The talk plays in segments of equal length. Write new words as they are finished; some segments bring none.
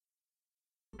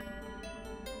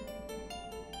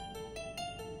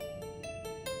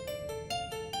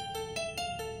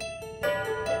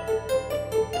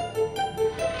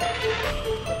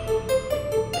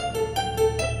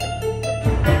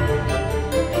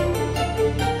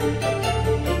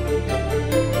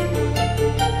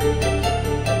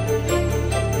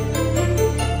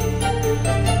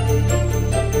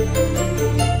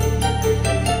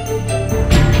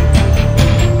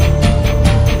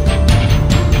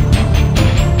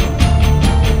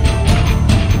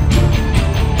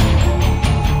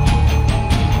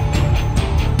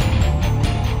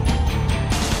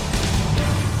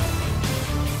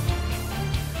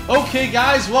Okay,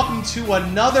 guys, welcome to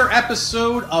another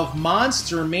episode of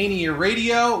Monster Mania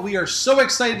Radio. We are so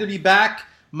excited to be back.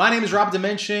 My name is Rob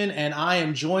Dimension, and I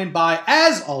am joined by,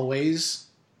 as always,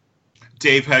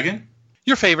 Dave Hagen.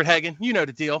 Your favorite Hagen. You know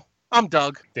the deal. I'm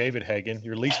Doug. David Hagen.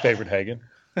 Your least favorite Hagen.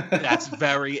 That's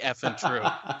very effing true.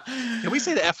 Can we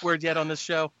say the F word yet on this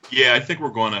show? Yeah, I think we're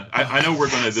going to. I know we're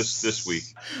going to this week.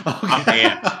 Okay. I'm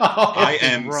amped. I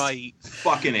am right.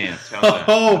 fucking amped. How's that?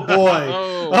 Oh, boy.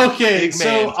 Oh, Okay, big so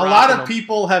man a lot of dropping 'em.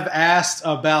 people have asked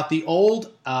about the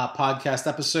old podcast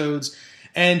episodes,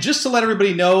 and just to let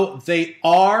everybody know, they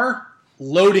are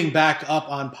loading back up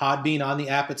on Podbean, on the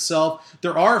app itself.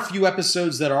 There are a few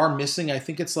episodes that are missing. I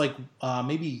think it's like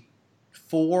maybe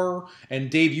 4, and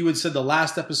Dave, you had said the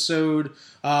last episode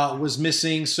was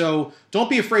missing, so don't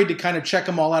be afraid to kind of check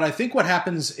them all out. I think what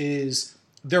happens is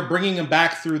they're bringing them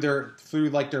back through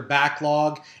their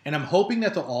backlog, and I'm hoping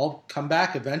that they'll all come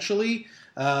back eventually.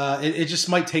 It just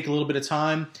might take a little bit of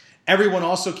time. Everyone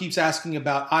also keeps asking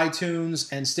about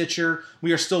iTunes and Stitcher.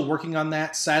 We are still working on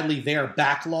that. Sadly, they are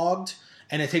backlogged,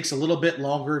 and it takes a little bit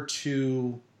longer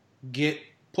to get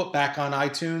put back on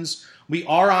iTunes. We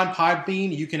are on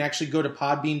Podbean. You can actually go to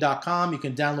podbean.com. You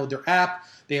can download their app.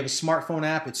 They have a smartphone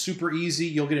app. It's super easy.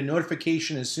 You'll get a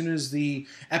notification as soon as the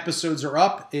episodes are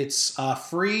up. It's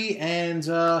free, and,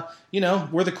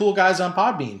 we're the cool guys on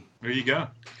Podbean. There you go.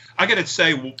 I got to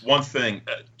say one thing.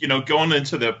 Going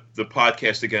into the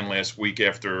podcast again last week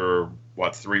after,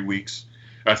 3 weeks?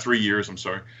 3 years, I'm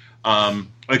sorry.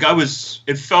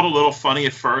 It felt a little funny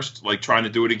at first, like trying to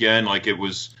do it again. Like it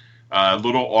was a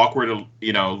little awkward, a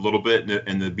little bit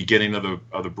in the beginning of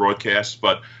the broadcast.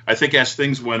 But I think as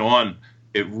things went on,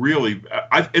 it really,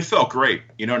 it felt great.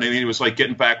 You know what I mean? It was like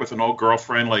getting back with an old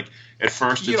girlfriend. Like at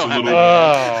first, it's a little.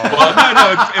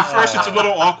 At first it's a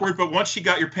little awkward, but once she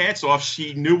got your pants off,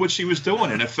 she knew what she was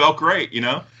doing, and it felt great.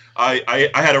 I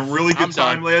had a really good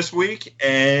time last week,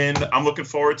 and I'm looking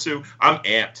forward to. I'm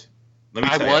amped. Let me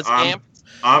tell you, amped.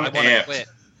 I'm amped.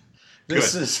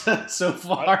 This is so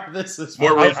far. This is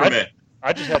more room for me.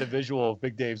 I just had a visual of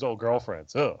Big Dave's old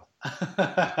girlfriends. Oh,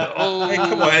 hey,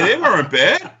 come on, they weren't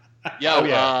bad.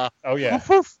 Yo, oh yeah.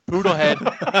 Poodlehead.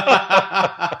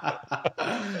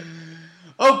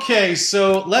 Okay,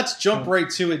 so let's jump right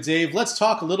to it, Dave. Let's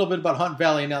talk a little bit about Hunt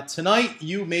Valley. Now, tonight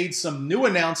you made some new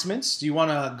announcements. Do you want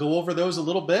to go over those a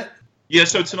little bit? Yeah,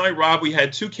 so tonight, Rob, we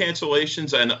had 2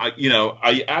 cancellations, and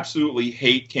I absolutely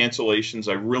hate cancellations.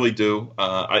 I really do.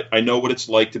 I know what it's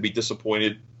like to be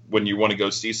disappointed when you want to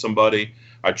go see somebody.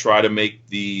 I try to make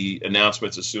the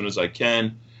announcements as soon as I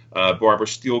can. Barbara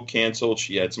Steele canceled.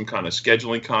 She had some kind of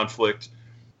scheduling conflict.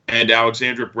 And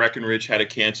Alexandra Breckenridge had to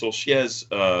cancel. She has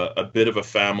a bit of a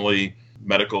family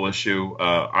medical issue.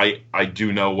 I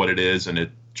do know what it is,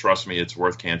 and trust me, it's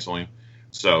worth canceling.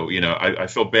 So, I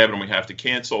feel bad when we have to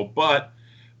cancel, but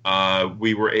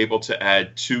we were able to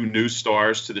add 2 new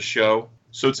stars to the show.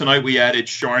 So tonight we added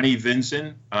Sharni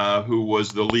Vinson, who was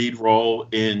the lead role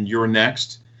in You're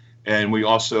Next. And we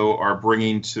also are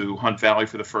bringing to Hunt Valley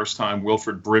for the first time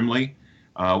Wilfred Brimley.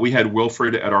 We had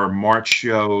Wilfred at our March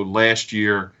show last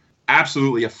year.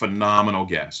 Absolutely a phenomenal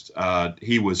guest.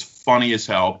 He was funny as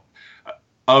hell.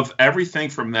 Of everything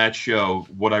from that show,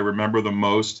 what I remember the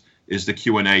most is the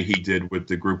Q&A he did with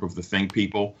the group of the Thing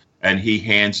people. And he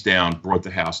hands down brought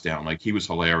the house down. Like, he was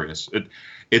hilarious.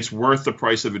 It's worth the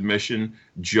price of admission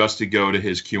just to go to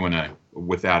his Q&A,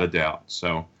 without a doubt.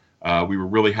 So we were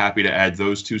really happy to add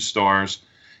those 2 stars.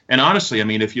 And honestly, I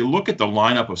mean, if you look at the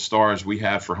lineup of stars we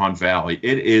have for Hunt Valley,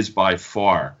 it is by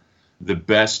far the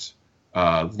best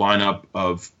lineup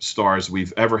of stars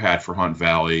we've ever had for Hunt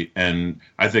Valley. And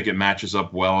I think it matches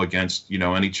up well against,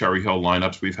 any Cherry Hill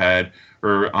lineups we've had,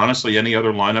 or honestly, any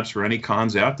other lineups for any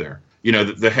cons out there.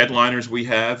 The headliners we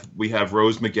have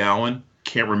Rose McGowan.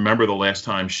 Can't remember the last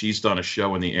time she's done a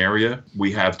show in the area.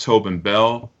 We have Tobin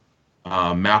Bell,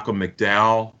 Malcolm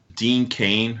McDowell, Dean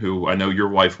Kane, who I know your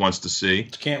wife wants to see.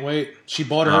 Can't wait. She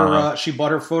bought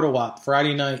her photo op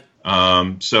Friday night.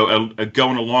 So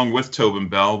going along with Tobin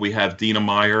Bell, we have Dina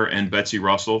Meyer and Betsy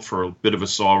Russell for a bit of a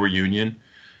Saw reunion.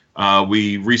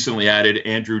 We recently added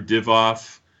Andrew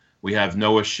Divoff. We have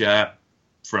Noah Schapp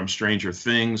from Stranger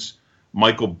Things.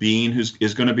 Michael Bean, who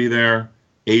is going to be there.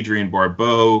 Adrienne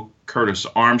Barbeau, Curtis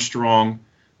Armstrong.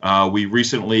 We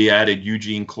recently added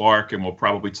Eugene Clark, and we'll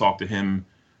probably talk to him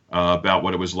about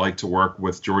what it was like to work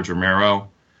with George Romero.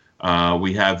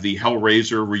 We have the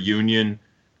Hellraiser reunion,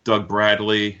 Doug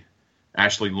Bradley,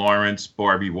 Ashley Lawrence,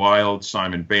 Barbie Wild,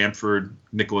 Simon Bamford,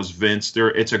 Nicholas Vince.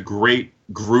 It's a great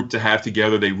group to have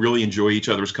together. They really enjoy each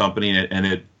other's company, and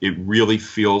it really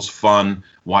feels fun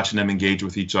watching them engage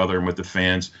with each other and with the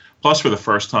fans. Plus, for the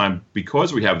first time,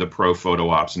 because we have the pro photo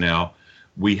ops now,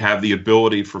 we have the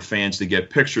ability for fans to get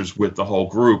pictures with the whole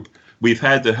group. We've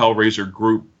had the Hellraiser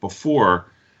group before,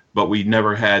 but we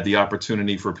never had the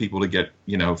opportunity for people to get,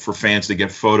 for fans to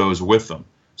get photos with them.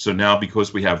 So now,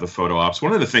 because we have the photo ops,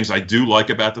 one of the things I do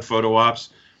like about the photo ops,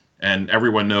 and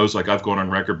everyone knows, like I've gone on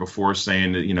record before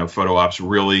saying that, photo ops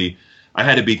really, I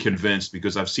had to be convinced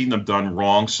because I've seen them done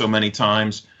wrong so many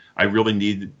times. I really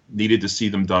needed to see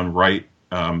them done right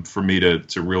for me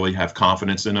to really have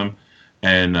confidence in them.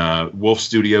 And Wolf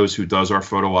Studios, who does our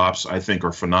photo ops, I think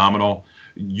are phenomenal.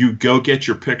 You go get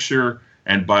your picture,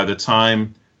 and by the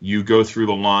time you go through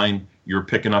the line, you're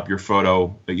picking up your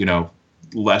photo,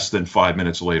 less than 5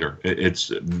 minutes later.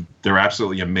 They're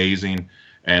absolutely amazing,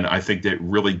 and I think that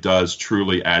really does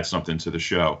truly add something to the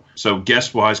show. So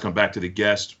guest-wise, come back to the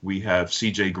guest, we have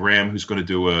CJ Graham, who's going to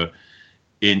do a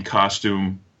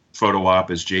in-costume photo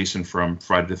op as Jason from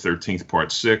Friday the 13th,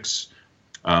 Part 6.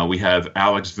 We have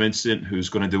Alex Vincent, who's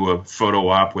going to do a photo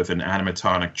op with an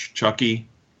animatronic Chucky.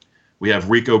 We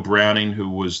have Rico Browning, who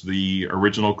was the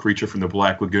original creature from the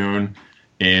Black Lagoon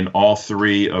in all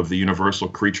 3 of the Universal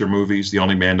Creature movies, the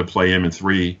only man to play him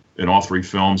in all 3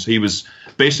 films. He was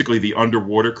basically the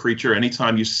underwater creature.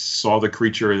 Anytime you saw the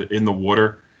creature in the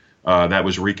water, that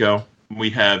was Rico.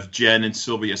 We have Jen and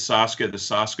Sylvia Saska, the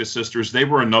Saska sisters. They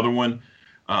were another one.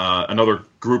 Another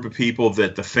group of people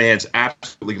that the fans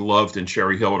absolutely loved in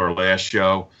Cherry Hill at our last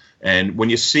show. And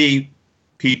when you see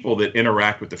people that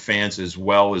interact with the fans as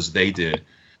well as they did,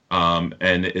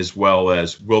 and as well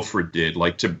as Wilfred did,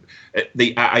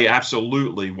 I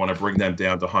absolutely want to bring them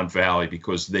down to Hunt Valley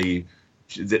because they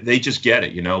just get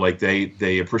it,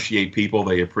 they appreciate people.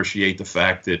 They appreciate the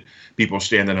fact that people are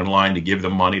standing in line to give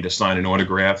them money to sign an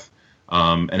autograph.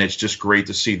 And it's just great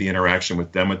to see the interaction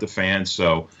with them, with the fans.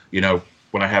 So,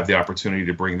 when I have the opportunity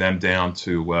to bring them down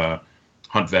to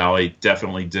Hunt Valley,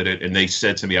 definitely did it. And they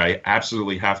said to me, I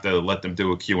absolutely have to let them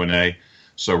do a Q&A.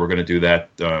 So we're going to do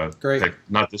that. Great.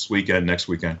 Not this weekend, next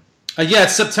weekend.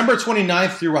 It's September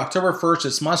 29th through October 1st.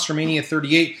 It's Monster Mania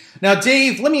 38. Now,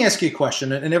 Dave, let me ask you a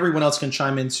question, and everyone else can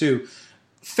chime in too.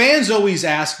 Fans always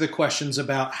ask the questions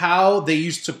about how they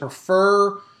used to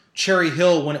prefer Cherry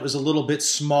Hill when it was a little bit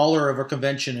smaller of a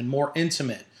convention and more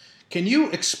intimate. Can you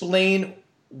explain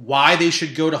why they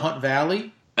should go to Hunt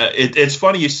Valley? It's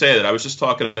funny you say that. I was just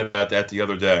talking about that the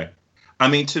other day. I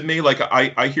mean, to me,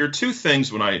 I hear 2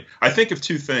 things when I think of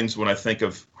 2 things when I think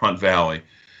of Hunt Valley.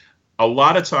 A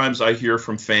lot of times I hear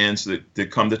from fans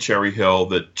that come to Cherry Hill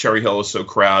that Cherry Hill is so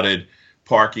crowded,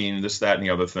 parking, this, that, and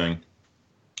the other thing,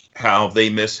 how they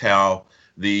miss how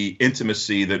the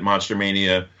intimacy that Monster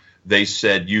Mania, they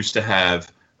said, used to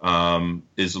have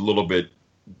is a little bit,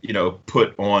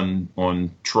 put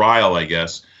on trial, I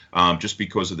guess, just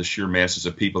because of the sheer masses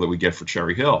of people that we get for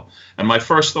Cherry Hill. And my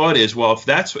first thought is, well,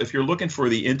 if you're looking for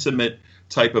the intimate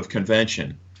type of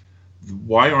convention,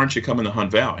 why aren't you coming to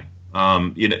Hunt Valley?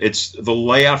 It's the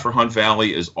layout for Hunt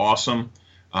Valley is awesome.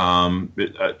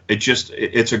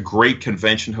 It's a great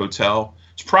convention hotel.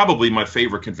 It's probably my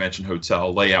favorite convention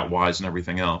hotel, layout wise and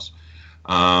everything else.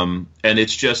 And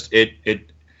it's just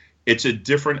it's a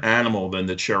different animal than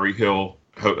the Cherry Hill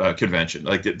convention.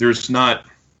 There's not.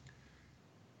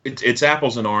 It's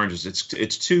apples and oranges.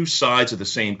 It's 2 sides of the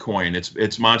same coin.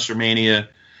 It's Monster Mania.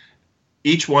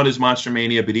 Each one is Monster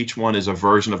Mania, but each one is a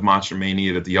version of Monster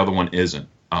Mania that the other one isn't.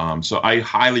 So I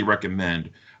highly recommend.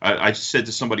 I said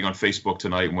to somebody on Facebook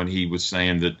tonight when he was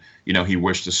saying that he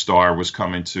wished the Star was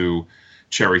coming to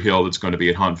Cherry Hill that's going to be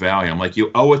at Hunt Valley. I'm like,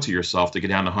 you owe it to yourself to get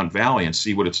down to Hunt Valley and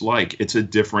see what it's like. It's a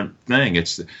different thing.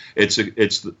 It's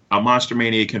a Monster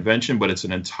Mania convention, but it's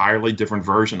an entirely different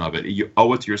version of it. You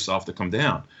owe it to yourself to come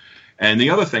down. And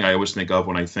the other thing I always think of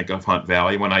when I think of Hunt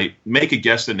Valley, when I make a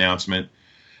guest announcement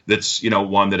that's,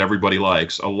 one that everybody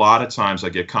likes, a lot of times I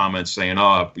get comments saying,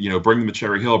 bring them to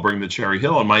Cherry Hill, bring them to Cherry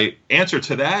Hill. And my answer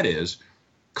to that is,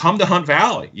 come to Hunt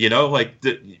Valley.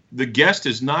 The guest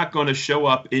is not going to show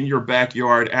up in your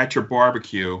backyard at your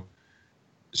barbecue.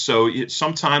 So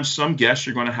sometimes some guests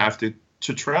you're going to have to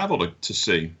travel to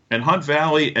see. And Hunt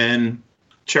Valley and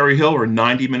Cherry Hill are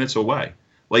 90 minutes away.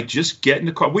 Just get in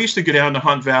the car. We used to go down to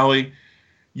Hunt Valley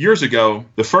years ago.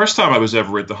 The first time I was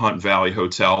ever at the Hunt Valley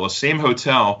Hotel, the same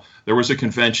hotel, there was a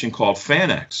convention called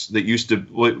FanX that used to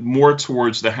more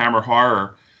towards the Hammer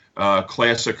Horror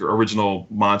classic original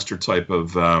monster type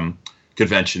of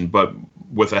convention, but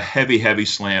with a heavy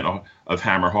slant of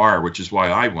Hammer Horror, which is why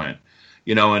I went.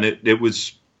 And it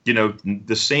was,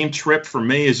 the same trip for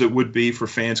me as it would be for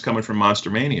fans coming from Monster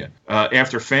Mania.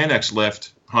 After FanX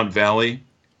left Hunt Valley,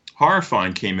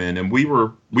 Horrorfind came in, and we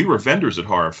were vendors at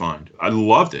Horrorfind. I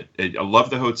loved it. I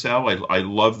loved the hotel. I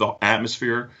loved the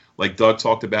atmosphere. like Doug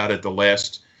talked about on the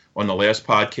last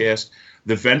podcast.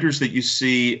 The vendors that you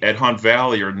see at Hunt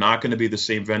Valley are not going to be the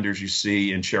same vendors you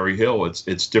see in Cherry Hill.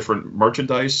 It's different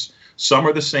merchandise. Some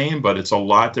are the same, but it's a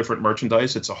lot different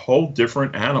merchandise. It's a whole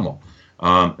different animal.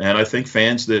 And I think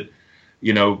fans that,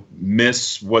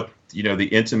 miss what, the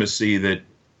intimacy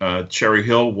that Cherry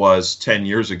Hill was 10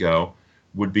 years ago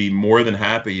would be more than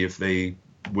happy if they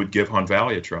would give Hunt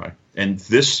Valley a try. And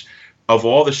this, of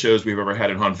all the shows we've ever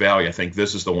had in Hunt Valley, I think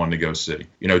this is the one to go see.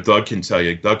 Doug can tell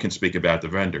you, Doug can speak about the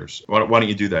vendors. Why don't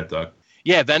you do that, Doug?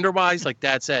 Yeah, vendor-wise, like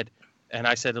Dad said, and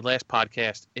I said the last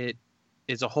podcast, it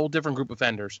is a whole different group of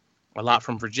vendors. A lot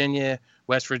from Virginia,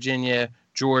 West Virginia,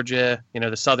 Georgia,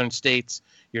 the southern states.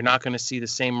 You're not going to see the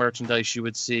same merchandise you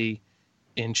would see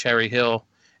in Cherry Hill.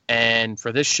 And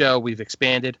for this show, we've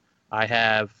expanded. I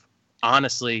have,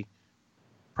 honestly,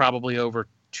 probably over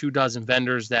 24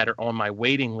 vendors that are on my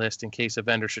waiting list in case a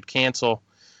vendor should cancel.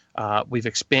 We've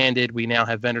expanded. We now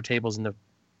have vendor tables in the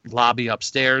lobby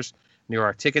upstairs near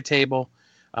our ticket table.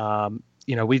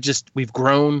 We've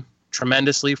grown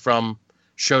tremendously from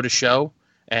show to show,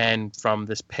 and from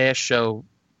this past show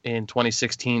in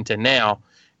 2016 to now,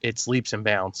 it's leaps and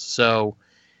bounds. So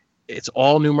it's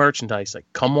all new merchandise. Like,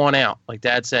 come on out. Like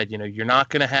Dad said, you're not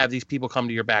going to have these people come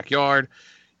to your backyard.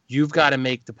 You've got to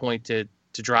make the point to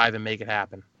drive and make it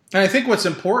happen. And I think what's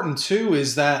important too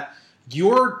is that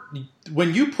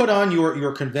when you put on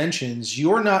your conventions,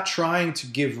 you're not trying to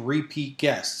give repeat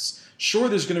guests. Sure,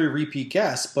 there's going to be repeat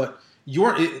guests, but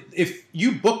if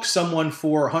you book someone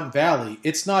for Hunt Valley,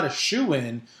 it's not a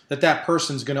shoo-in that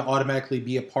person's going to automatically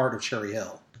be a part of Cherry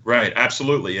Hill. Right,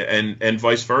 absolutely, and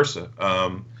vice versa.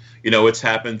 It's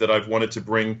happened that I've wanted to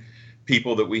bring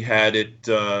people that we had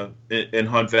in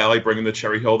Hunt Valley, bring them to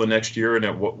Cherry Hill the next year, and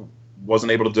it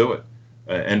wasn't able to do it.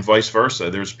 And vice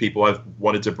versa. There's people I've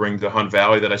wanted to bring to Hunt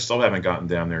Valley that I still haven't gotten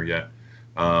down there yet.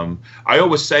 I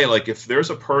always say, like, if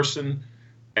there's a person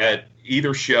at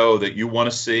either show that you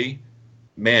want to see,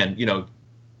 man,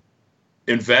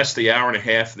 invest the hour and a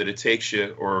half that it takes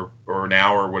you, or an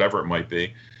hour, or whatever it might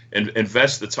be, and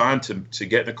invest the time to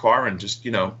get in the car and just,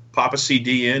 pop a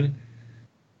CD in,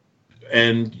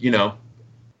 and, Yeah,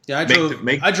 I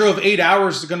drove 8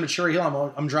 hours to come to Cherry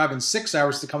Hill. I'm driving 6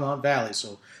 hours to come to Hunt Valley.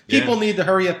 So people need to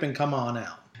hurry up and come on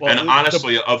out. Well, and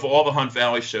honestly, of all the Hunt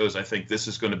Valley shows, I think this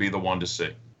is going to be the one to see.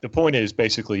 The point is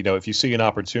basically, if you see an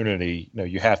opportunity,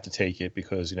 you have to take it,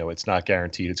 because, it's not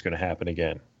guaranteed it's going to happen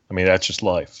again. I mean, that's just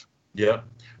life. Yeah.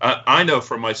 I know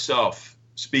for myself,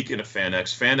 speaking of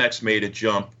FanX made a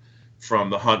jump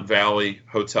from the Hunt Valley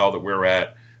hotel that we're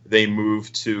at. They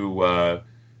moved to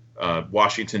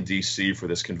Washington, D.C. for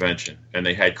this convention, and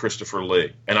they had Christopher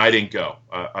Lee, and I didn't go.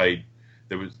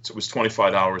 It was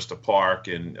 $25 to park,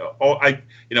 and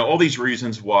all these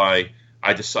reasons why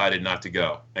I decided not to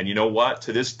go. And you know what?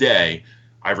 To this day,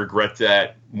 I regret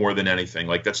that more than anything.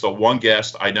 Like, that's the one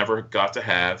guest I never got to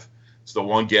have. It's the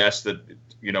one guest that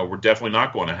we're definitely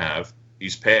not going to have.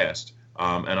 He's passed,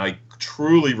 and I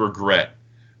truly regret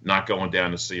not going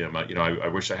down to see him. I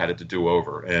wish I had it to do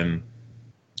over, and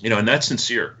and that's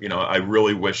sincere. I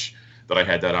really wish that I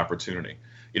had that opportunity.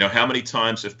 How many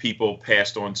times have people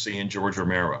passed on seeing George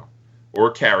Romero or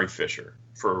Carrie Fisher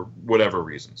for whatever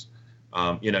reasons?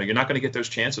 You're not going to get those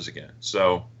chances again.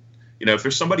 So, if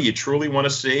there's somebody you truly want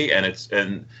to see, and it's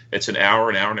an hour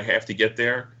and a half to get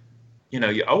there,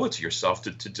 you owe it to yourself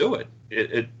to do it.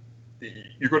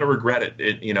 You're going to regret it,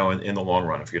 in the long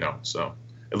run if you don't. So,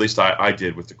 at least I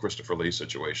did with the Christopher Lee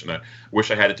situation. I wish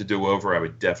I had it to do over. I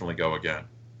would definitely go again.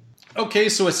 Okay,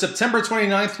 so it's September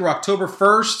 29th through October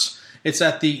 1st. It's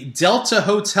at the Delta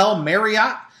Hotel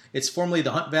Marriott. It's formerly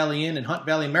the Hunt Valley Inn in Hunt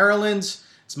Valley, Maryland.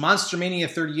 It's Monster Mania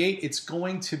 38. It's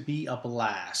going to be a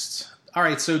blast. All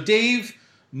right, so Dave,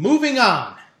 moving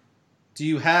on. Do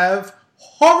you have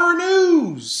horror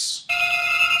news?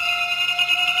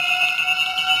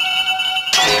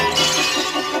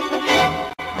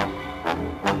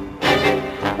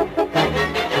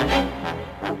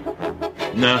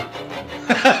 No.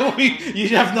 You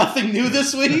have nothing new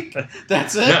this week?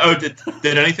 That's it? No,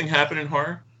 did anything happen in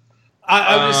horror?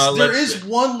 There is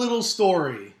one little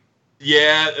story.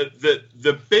 Yeah,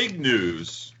 the big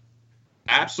news,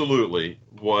 absolutely,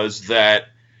 was that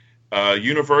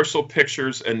Universal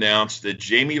Pictures announced that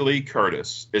Jamie Lee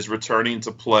Curtis is returning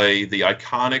to play the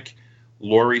iconic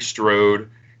Laurie Strode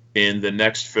in the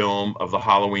next film of the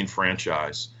Halloween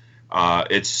franchise.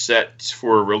 It's set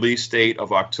for a release date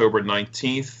of October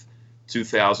 19th,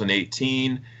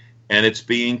 2018, and it's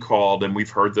being called, and we've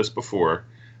heard this before,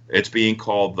 it's being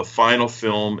called the final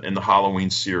film in the Halloween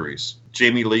series.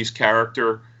 Jamie Lee's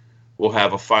character will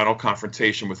have a final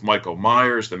confrontation with Michael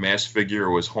Myers, the masked figure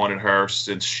who has haunted her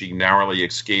since she narrowly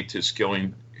escaped his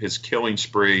killing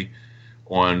spree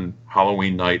on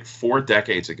Halloween night 4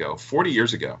 decades ago, 40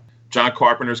 years ago. John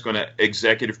Carpenter is going to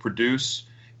executive produce,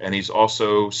 and he's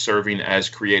also serving as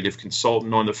creative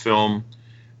consultant on the film,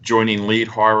 joining lead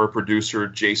horror producer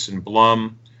Jason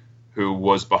Blum, who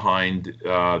was behind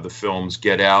the films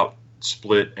Get Out,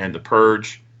 Split, and The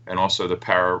Purge, and also the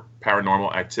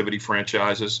Paranormal Activity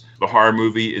franchises. The horror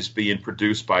movie is being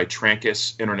produced by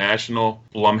Trancas International,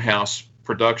 Blumhouse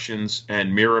Productions,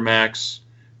 and Miramax.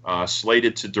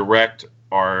 Slated to direct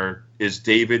is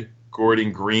David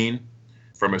Gordon Green,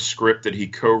 from a script that he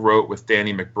co-wrote with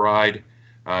Danny McBride.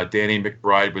 Danny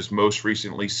McBride was most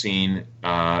recently seen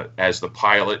as the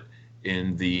pilot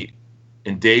in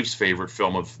Dave's favorite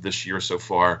film of this year so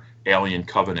far, Alien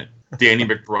Covenant. Danny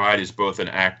McBride is both an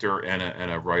actor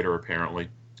and a writer, apparently.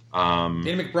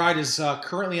 Danny McBride is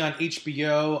currently on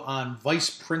HBO on Vice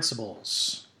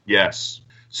Principals. Yes.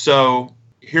 So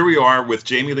here we are with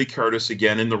Jamie Lee Curtis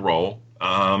again in the role.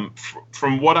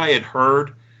 From what I had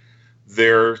heard,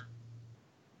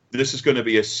 this is going to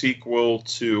be a sequel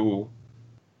to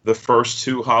the first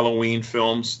 2 Halloween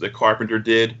films that Carpenter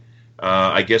did.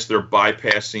 I guess they're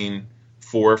bypassing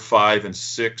 4, 5, and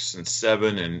 6, and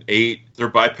 7, and 8. They're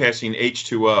bypassing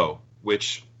H2O,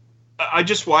 which I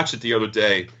just watched it the other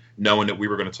day, knowing that we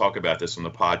were going to talk about this on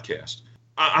the podcast.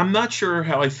 I'm not sure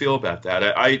how I feel about that.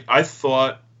 I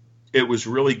thought it was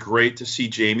really great to see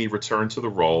Jamie return to the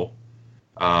role.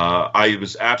 I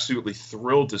was absolutely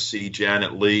thrilled to see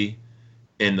Janet Leigh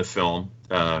in the film.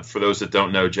 For those that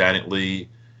don't know, Janet Leigh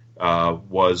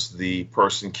was the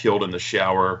person killed in the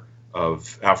shower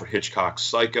of Alfred Hitchcock's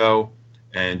Psycho,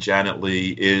 and Janet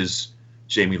Leigh is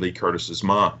Jamie Lee Curtis's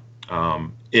mom.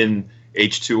 In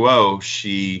H2O,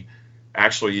 she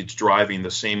actually is driving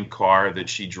the same car that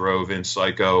she drove in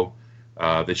Psycho,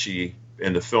 that she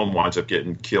in the film winds up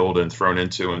getting killed and thrown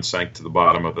into and sank to the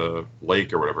bottom of the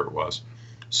lake or whatever it was.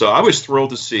 So I was thrilled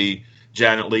to see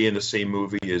Janet Leigh in the same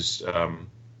movie as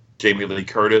Jamie Lee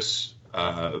Curtis.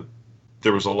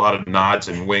 There was a lot of nods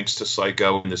and winks to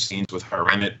Psycho in the scenes with her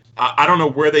in it. I don't know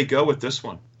where they go with this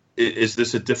one. Is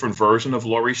this a different version of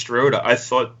Laurie Strode? I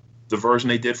thought the version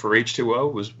they did for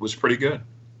H2O was pretty good.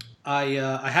 I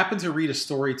happened to read a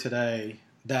story today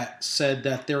that said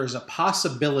that there is a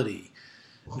possibility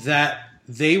that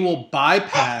they will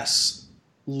bypass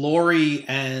Laurie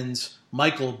and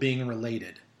Michael being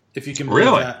related. If you can believe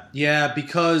Really? that. Yeah,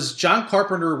 because John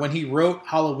Carpenter, when he wrote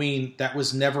Halloween, that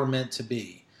was never meant to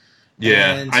be.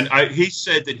 Yeah, And he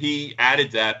said that he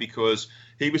added that because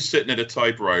he was sitting at a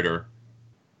typewriter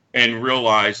and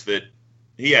realized that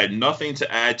he had nothing to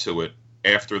add to it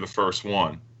after the first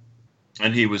one.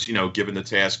 And he was, given the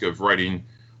task of writing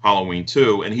Halloween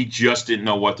 2, and he just didn't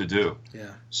know what to do.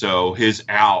 Yeah. So his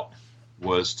out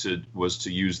was to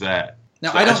use that.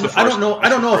 Now So I that's the don't first- know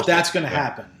if first that's thing. going to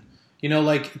happen.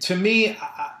 To me,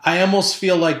 I almost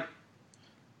feel like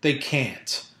they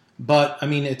can't. But I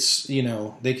mean, it's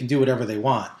they can do whatever they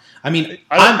want. I mean,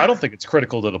 I don't think it's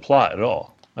critical to the plot at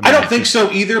all. I don't think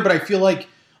so either. But I feel like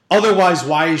otherwise,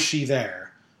 why is she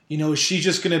there? Is she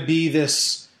just going to be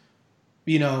this,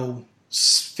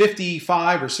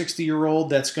 55 or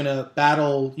 60-year-old that's going to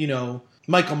battle,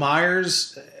 Michael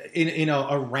Myers in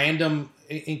a random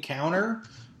encounter?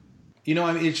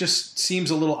 It just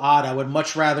seems a little odd. I would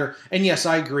much rather, and yes,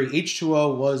 I agree.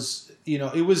 H2O was,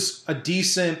 it was a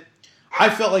decent. I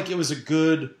felt like it was a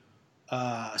good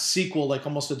sequel, like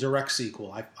almost a direct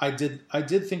sequel. I did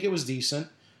think it was decent.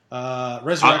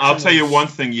 Resurrection. I'll tell you one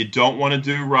thing you don't want to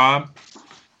do, Rob.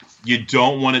 You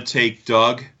don't want to take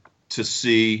Doug to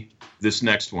see this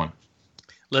next one.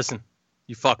 Listen,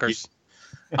 you fuckers.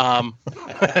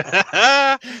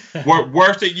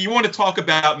 Worst, you want to talk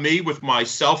about me with my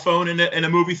cell phone in a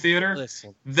movie theater?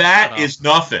 Listen, That is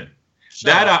nothing.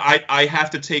 Shut up. I have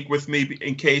to take with me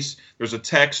in case there's a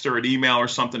text or an email or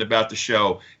something about the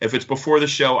show. If it's before the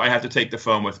show, I have to take the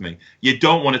phone with me. You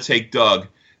don't want to take Doug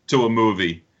to a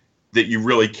movie that you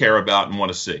really care about and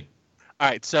want to see. All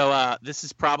right, so this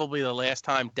is probably the last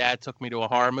time Dad took me to a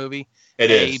horror movie.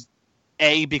 It is.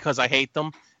 A, because I hate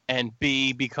them, and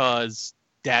B, because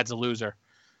Dad's a loser.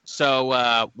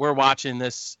 So we're watching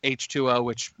this H2O,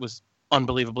 which was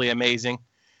unbelievably amazing.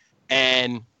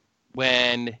 And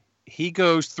when he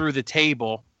goes through the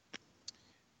table,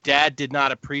 Dad did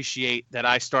not appreciate that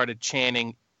I started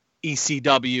chanting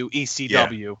ECW,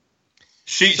 ECW.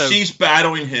 She's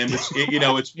battling him.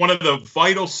 It's one of the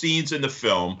vital scenes in the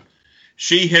film.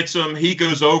 She hits him. He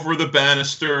goes over the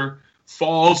banister,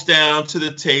 falls down to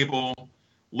the table,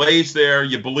 lays there.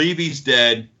 You believe he's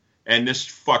dead. and this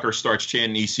fucker starts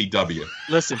chanting ECW.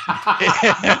 Listen,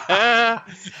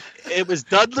 it was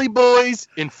Dudley Boys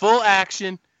in full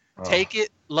action. Take it,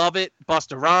 love it,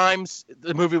 Busta Rhymes.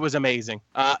 The movie was amazing.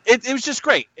 It was just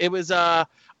great. It was. I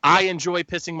enjoy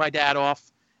pissing my dad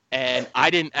off, and I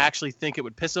didn't actually think it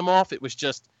would piss him off. It was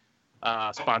just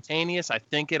spontaneous. I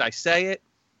think it, I say it,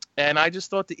 and I just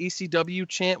thought the ECW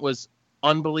chant was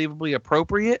unbelievably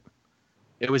appropriate.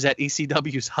 It was at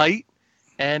ECW's height,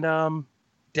 and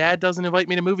Dad doesn't invite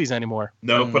me to movies anymore.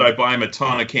 No, but I buy him a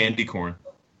ton of candy corn.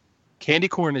 Candy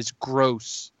corn is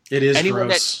gross. It is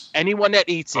gross. Anyone that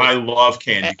eats it. I love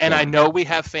candy corn. And I know we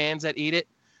have fans that eat it.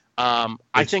 I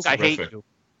think terrific. I hate you.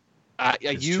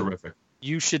 It's terrific.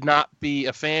 You should not be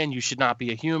a fan. You should not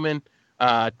be a human.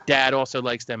 Dad also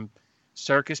likes them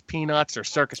circus peanuts or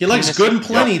circus He likes Good and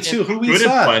Plenty, too. Who eats that?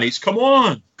 Good and Plenty's. Come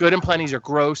on. Good and Plenty's are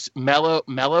gross.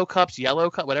 Mellow cups, yellow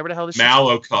cup, whatever the hell this is.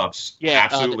 Mallow cups. Yeah.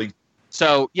 Absolutely.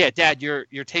 So, yeah, Dad, your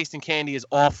tasting candy is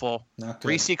awful. Not good.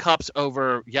 Reese cups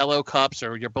over yellow cups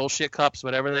or your bullshit cups,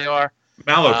 whatever they are.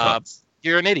 Mallow cups.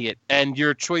 You're an idiot. And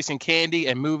your choice in candy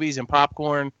and movies and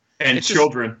popcorn. And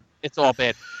children. It's all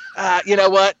bad. You know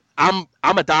what? I'm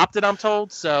adopted, I'm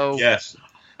told, so... Yes.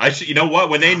 You know what?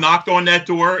 When they knocked on that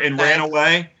door and ran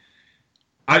away...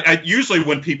 I usually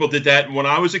when people did that when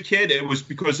I was a kid, it was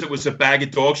because it was a bag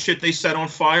of dog shit they set on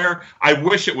fire. I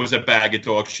wish it was a bag of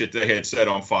dog shit they had set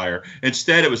on fire.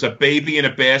 Instead, it was a baby in a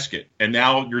basket. And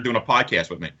now you're doing a podcast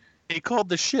with me. He called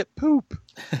the shit poop.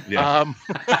 Yeah.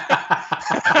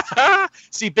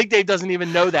 See, Big Dave doesn't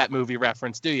even know that movie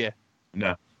reference, do you?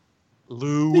 No.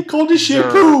 He called the shit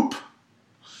poop.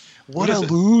 What a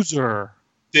loser.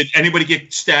 Did anybody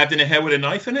get stabbed in the head with a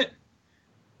knife in it?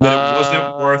 That it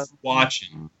wasn't worth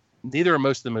watching. Neither are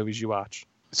most of the movies you watch.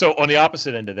 So on the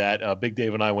opposite end of that, Big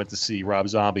Dave and I went to see Rob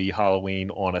Zombie Halloween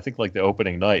on, I think, like the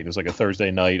opening night. It was like a Thursday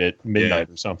night at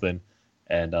midnight or something.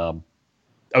 And,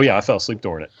 I fell asleep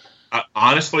during it.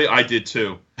 Honestly, I did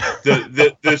too.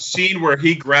 The scene where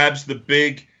he grabs the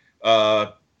big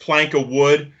plank of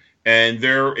wood and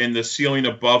they're in the ceiling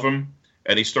above him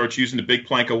and he starts using the big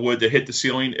plank of wood to hit the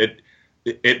ceiling,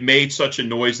 it made such a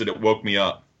noise that it woke me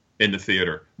up. In the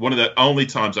theater. One of the only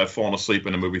times I've fallen asleep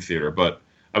in a movie theater, but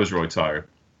I was really tired.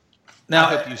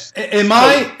 Now, am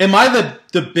I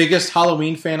the biggest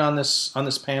Halloween fan on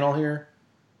this panel here?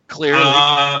 Clearly.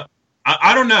 I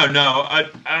don't know. No,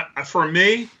 for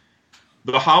me,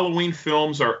 the Halloween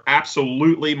films are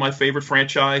absolutely my favorite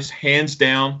franchise, hands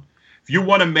down. If you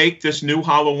want to make this new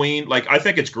Halloween, I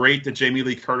think it's great that Jamie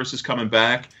Lee Curtis is coming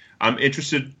back. I'm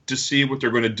interested to see what they're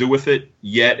going to do with it,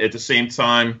 yet at the same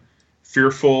time,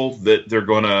 fearful that they're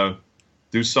going to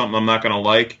do something I'm not going to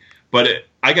like. But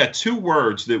I got two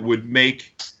words that would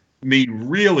make me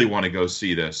really want to go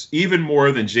see this, even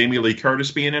more than Jamie Lee Curtis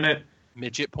being in it.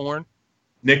 Midget porn?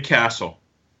 Nick Castle.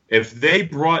 If they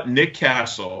brought Nick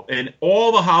Castle in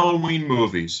all the Halloween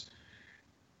movies,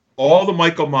 all the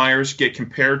Michael Myers get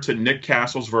compared to Nick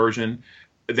Castle's version.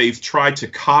 They've tried to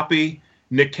copy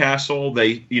Nick Castle.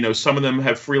 Some of them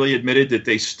have freely admitted that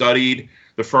they studied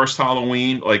the first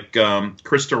Halloween, like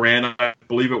Chris Duran, I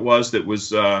believe it was, that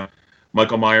was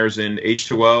Michael Myers in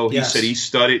H2O. Yes. He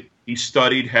said he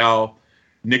studied how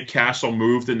Nick Castle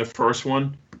moved in the first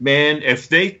one. Man, if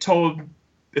they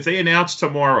announced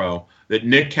tomorrow that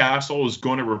Nick Castle is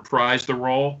going to reprise the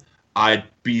role, I'd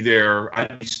be there.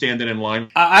 I'd be standing in line.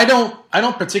 I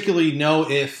don't particularly know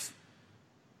if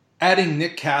adding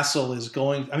Nick Castle is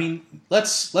going. I mean,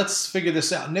 let's figure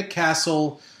this out. Nick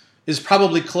Castle is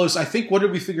probably close. I think, what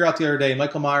did we figure out the other day?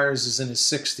 Michael Myers is in his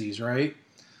 60s, right?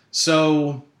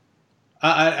 So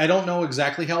I don't know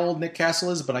exactly how old Nick Castle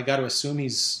is, but I got to assume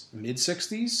he's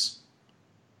mid-60s.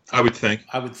 I would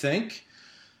think.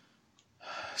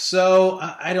 So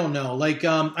I don't know.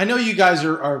 I know you guys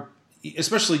are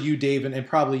especially you, Dave, and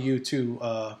probably you too,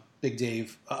 Big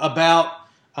Dave, about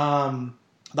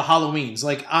the Halloweens.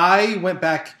 I went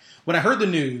back, when I heard the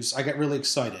news, I got really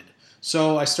excited.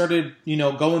 So I started,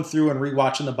 going through and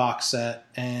rewatching the box set,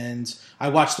 and I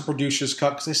watched the producer's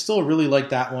cut because I still really like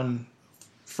that one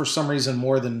for some reason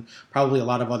more than probably a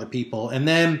lot of other people. And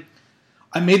then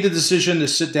I made the decision to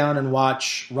sit down and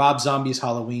watch Rob Zombie's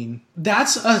Halloween.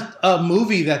 That's a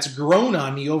movie that's grown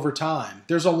on me over time.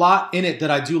 There's a lot in it that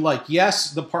I do like.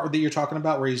 Yes, the part that you're talking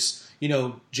about where he's,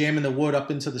 jamming the wood up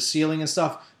into the ceiling and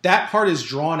stuff, that part is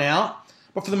drawn out.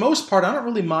 But for the most part, I don't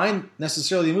really mind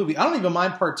necessarily the movie. I don't even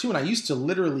mind part 2, and I used to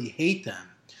literally hate them.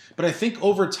 But I think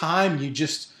over time,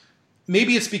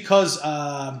 maybe it's because...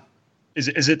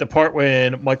 Is it the part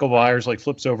when Michael Myers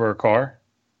flips over a car?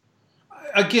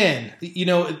 Again,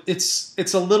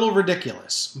 it's a little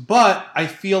ridiculous. But I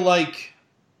feel like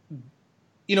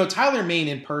Tyler Mane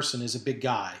in person is a big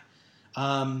guy.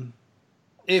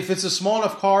 If it's a small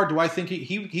enough car, do I think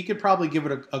he could probably give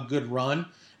it a good run?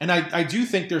 And I do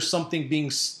think there's something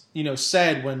being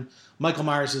said when Michael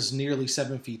Myers is nearly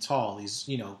 7 feet tall. He's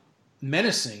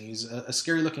menacing. He's a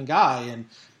scary looking guy, and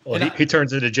he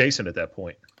turns into Jason at that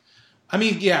point. I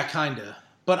mean, yeah, kind of.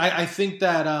 But I think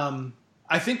that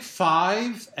I think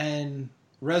 5 and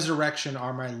Resurrection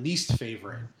are my least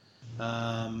favorite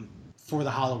for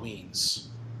the Halloweens.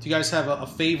 Do you guys have a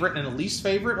favorite and a least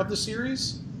favorite of the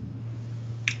series?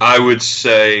 I would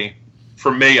say,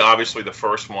 for me, obviously the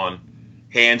first one,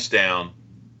 hands down,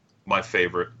 my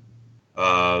favorite.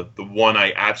 The one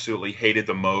I absolutely hated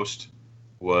the most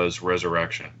was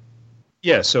Resurrection.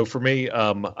 Yeah, so for me,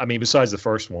 I mean, besides the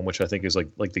first one, which I think is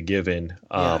like the given,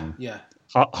 yeah.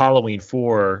 Halloween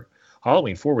 4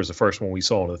 was the first one we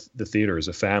saw in the theater as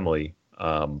a family.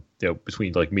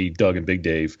 Between like me, Doug, and Big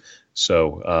Dave.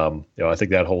 So I think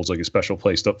that holds like a special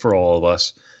place for all of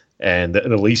us. And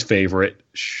the least favorite,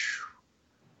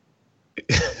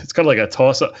 it's kind of like a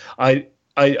toss up. I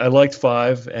liked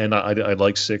 5 and I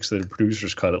liked 6, the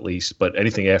producer's cut at least, but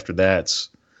anything after that's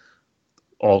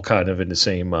all kind of in the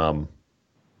same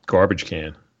garbage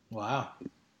can. Wow.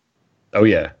 Oh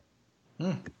yeah.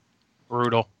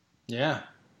 Brutal. Yeah.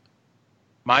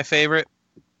 My favorite,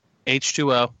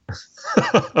 H2O.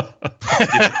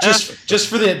 just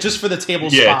for the table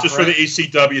spot. Yeah, just right? for the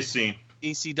ECW scene.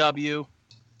 ECW.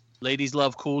 Ladies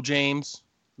love Cool James.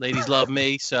 Ladies love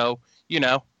me. So,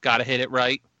 got to hit it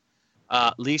right.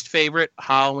 Least favorite,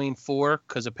 Halloween 4,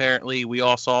 because apparently we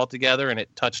all saw it together and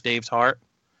it touched Dave's heart.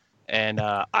 And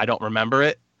I don't remember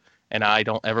it. And I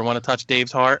don't ever want to touch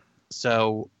Dave's heart.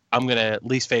 So I'm going to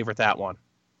least favorite that one.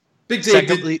 Big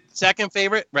Dave. Second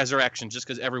favorite, Resurrection, just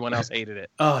because everyone else hated it.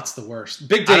 Oh, it's the worst.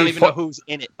 Big Dave. I don't even know who's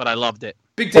in it, but I loved it.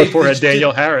 Big Dave. For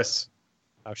Danielle Harris.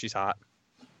 Oh, she's hot.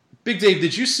 Big Dave,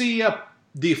 did you see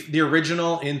the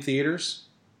original in theaters?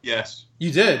 Yes.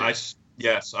 You did?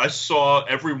 Yes. I saw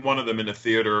every one of them in the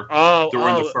theater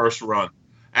during the first run.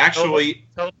 Actually...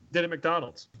 Did at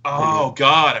McDonald's. Oh,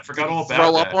 God. I forgot all about that.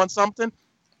 Throw up on something?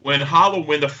 When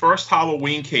the first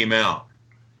Halloween came out,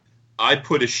 I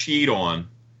put a sheet on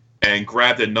and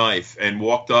grabbed a knife and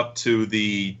walked up to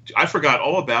I forgot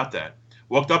all about that.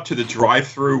 Walked up to the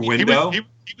drive-through window he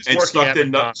was and stuck the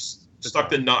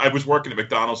nut. I was working at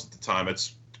McDonald's at the time.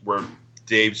 It's where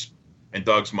Dave's and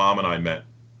Doug's mom and I met.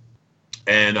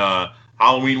 And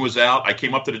Halloween was out. I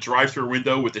came up to the drive-through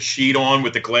window with the sheet on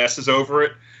with the glasses over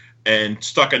it and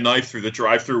stuck a knife through the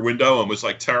drive-through window and was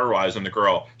like terrorizing the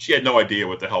girl. She had no idea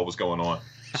what the hell was going on.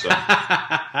 So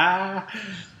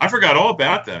I forgot all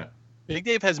about that. Big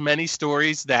Dave has many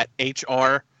stories that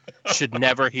HR should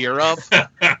never hear of.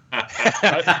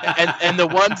 and the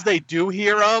ones they do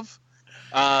hear of,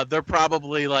 they're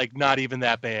probably like not even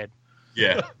that bad.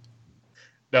 Yeah.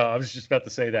 No, I was just about to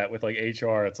say that with like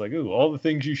HR, it's like, ooh, all the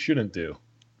things you shouldn't do.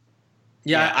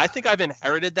 Yeah, I think I've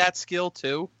inherited that skill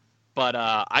too, but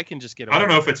I can just get away. I don't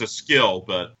know if it's a skill,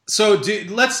 but so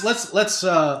let's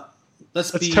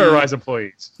terrorize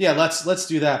employees. Yeah, let's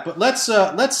do that. But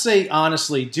let's say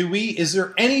honestly, is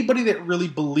there anybody that really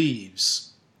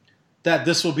believes that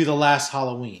this will be the last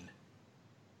Halloween?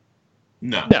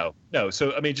 No.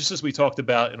 So I mean, just as we talked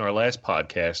about in our last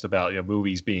podcast about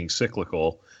movies being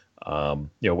cyclical,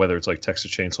 whether it's like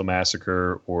Texas Chainsaw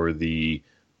Massacre or the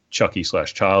Chucky /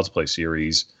 Child's Play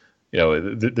series,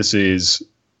 this is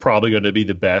probably going to be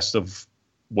the best of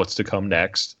what's to come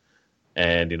next.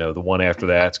 And, the one after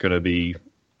that's going to be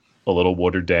a little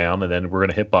watered down, and then we're going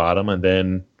to hit bottom, and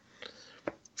then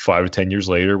 5 or 10 years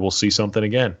later, we'll see something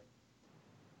again.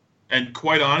 And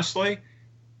quite honestly,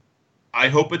 I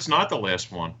hope it's not the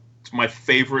last one. It's my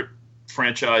favorite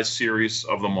franchise series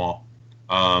of them all.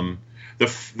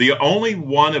 The only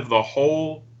one of the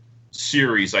whole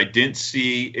series I didn't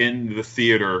see in the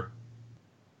theater,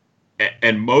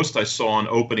 and most I saw on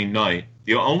opening night.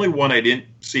 The only one I didn't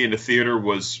see in the theater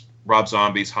was Rob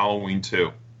Zombie's Halloween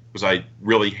 2, because I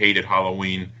really hated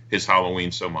his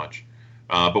Halloween so much.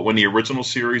 But when the original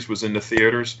series was in the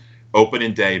theaters,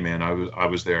 opening day, man, I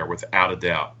was there without a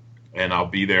doubt, and I'll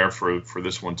be there for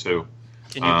this one too.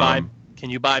 Can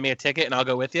you buy me a ticket and I'll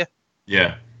go with you?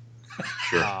 Yeah,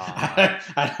 sure.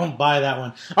 I don't buy that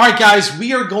one. All right, guys,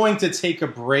 we are going to take a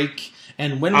break,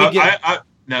 and when we get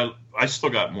I still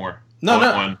got more.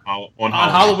 On Halloween.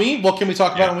 Halloween. What can we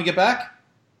talk about when we get back?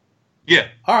 Yeah.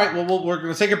 All right, well, we're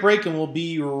going to take a break, and we'll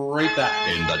be right back.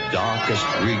 In the darkest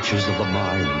reaches of the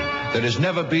mind, there has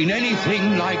never been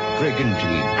anything like Brigantine.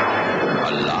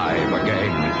 Alive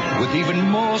again, with even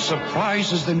more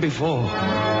surprises than before.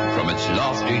 From its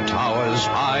lofty towers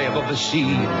high above the sea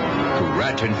to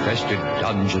rat-infested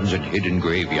dungeons and hidden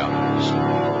graveyards,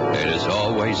 there is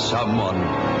always someone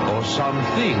or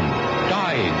something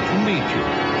dying to meet you.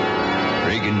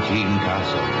 Brigantine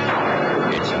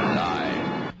Castle. It's alive.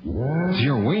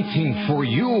 They're waiting for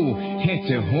you at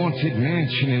the Haunted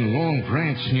Mansion in Long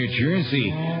Branch, New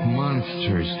Jersey.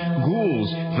 Monsters,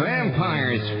 ghouls,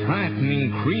 vampires,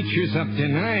 frightening creatures of the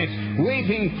night,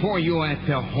 waiting for you at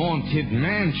the Haunted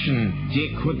Mansion.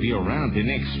 They could be around the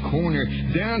next corner,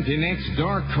 down the next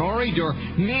dark corridor.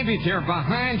 Maybe they're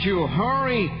behind you.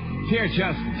 Hurry! They're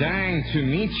just dying to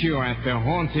meet you at the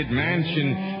Haunted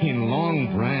Mansion in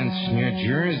Long Branch, New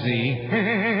Jersey.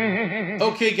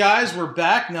 Okay, guys, we're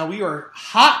back. Now, we are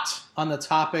hot on the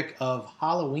topic of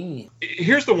Halloween.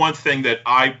 Here's the one thing that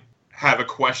I have a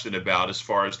question about as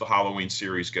far as the Halloween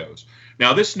series goes.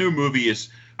 Now, this new movie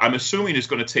I'm assuming, is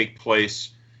going to take place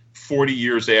 40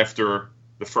 years after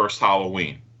the first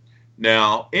Halloween.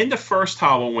 Now, in the first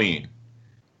Halloween,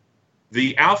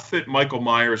 the outfit Michael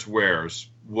Myers wears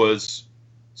was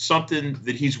something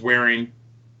that he's wearing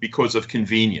because of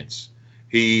convenience.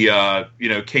 He,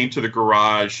 came to the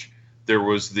garage. There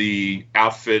was the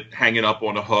outfit hanging up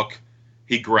on a hook.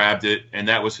 He grabbed it, and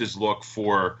that was his look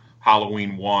for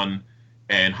Halloween 1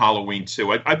 and Halloween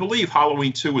 2. I believe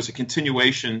Halloween 2 was a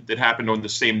continuation that happened on the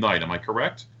same night. Am I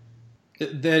correct?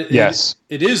 Yes.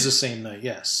 It is the same night,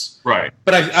 yes. Right.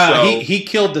 But he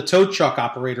killed the tow truck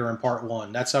operator in part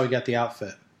 1. That's how he got the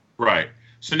outfit. Right.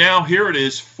 So now here it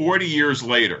is, 40 years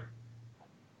later.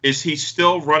 Is he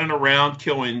still running around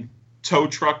killing tow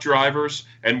truck drivers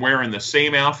and wearing the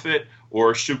same outfit,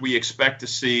 or should we expect to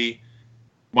see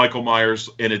Michael Myers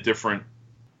in a different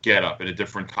getup, in a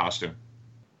different costume?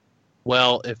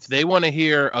 Well, if they want to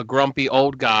hear a grumpy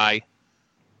old guy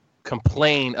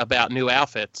complain about new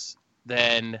outfits,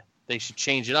 then they should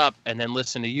change it up and then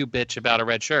listen to you bitch about a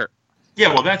red shirt.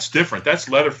 Yeah, well, that's different. That's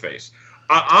Leatherface.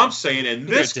 I'm saying in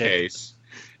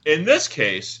this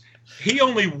case, he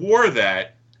only wore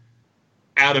that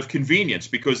out of convenience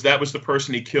because that was the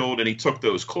person he killed and he took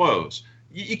those clothes.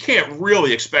 You can't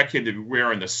really expect him to be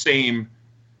wearing the same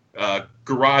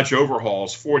garage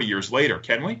overhauls 40 years later,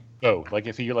 can we? No, like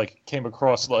if he came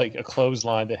across a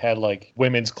clothesline that had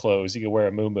women's clothes, he could wear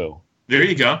a muumuu. There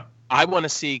you go. I want to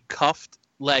see cuffed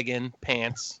legging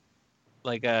pants,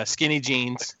 skinny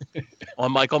jeans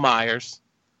on Michael Myers.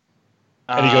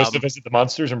 And he goes to visit the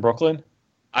monsters in Brooklyn?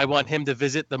 I want him to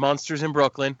visit the monsters in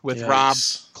Brooklyn with Yikes. Rob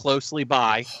closely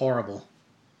by. Horrible.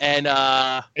 And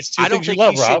it's two things you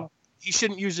love, Rob. He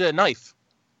shouldn't use a knife.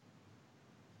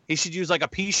 He should use a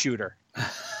pea shooter.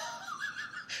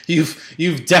 You've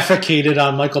defecated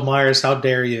on Michael Myers. How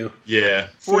dare you? Yeah.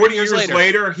 40 years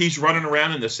later, he's running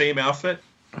around in the same outfit.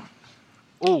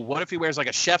 Oh, what if he wears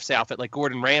a chef's outfit like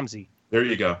Gordon Ramsay? There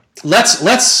you go.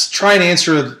 Let's try and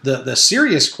answer the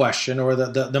serious question, or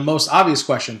the most obvious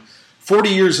question. 40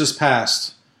 years has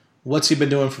passed. What's he been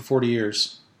doing for 40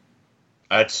 years?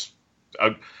 That's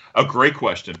a great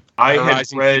question. I had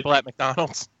read people at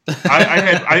McDonald's.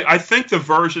 I think the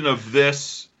version of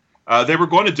this, they were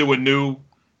going to do a new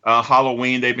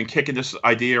Halloween. They've been kicking this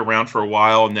idea around for a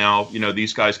while, and now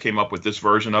these guys came up with this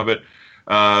version of it.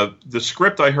 The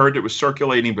script I heard that was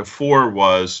circulating before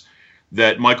was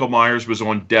that Michael Myers was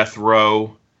on death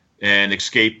row and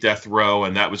escaped death row,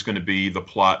 and that was going to be the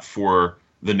plot for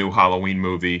the new Halloween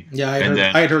movie. Yeah,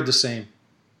 I had heard the same.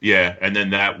 Yeah, and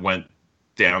then that went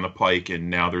down the pike,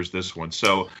 and now there's this one.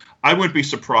 So I wouldn't be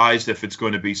surprised if it's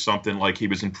going to be something like he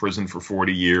was in prison for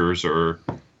 40 years or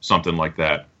something like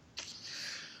that.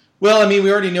 Well, I mean,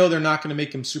 we already know they're not going to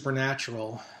make him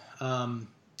supernatural. Danny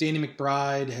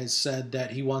McBride has said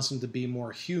that he wants him to be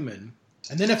more human.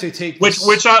 And then if they take this...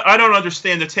 Which I don't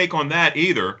understand the take on that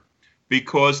either,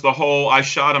 because the whole I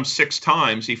shot him 6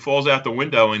 times, he falls out the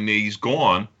window and he's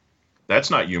gone.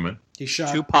 That's not human. He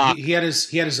shot Tupac. He had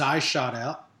his eyes shot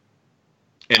out.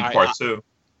 In part 2.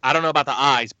 I don't know about the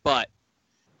eyes, but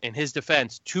in his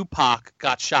defense, Tupac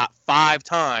got shot 5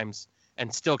 times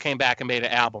and still came back and made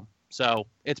an album. So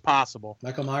it's possible.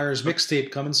 Michael Myers mixtape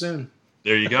coming soon.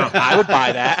 There you go. I would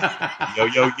buy that. Yo,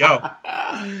 yo, yo.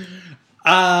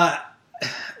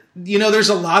 There's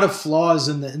a lot of flaws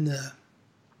in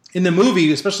the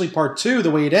movie, especially part 2, the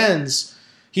way it ends.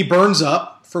 He burns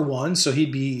up, for one, so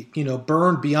he'd be,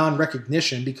 burned beyond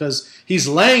recognition because he's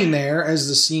laying there as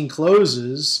the scene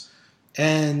closes,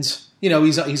 and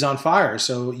he's on fire.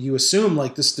 So you assume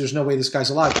there's no way this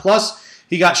guy's alive. Plus,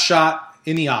 He got shot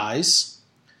in the eyes.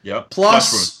 Yep.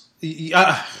 Plus,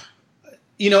 and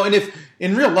if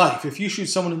in real life, if you shoot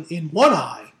someone in one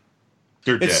eye,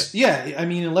 they're dead. Yeah, I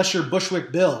mean, unless you're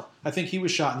Bushwick Bill. I think he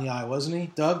was shot in the eye, wasn't he?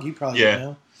 Doug, you probably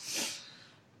know.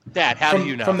 Dad, how do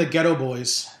you know? From the Ghetto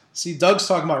Boys. See, Doug's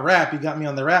talking about rap. You got me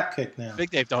on the rap kick now.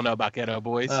 Big Dave don't know about Ghetto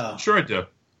Boys. Oh. Sure I do.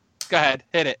 Go ahead,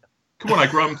 hit it. Come on, I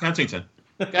grew up in Kensington.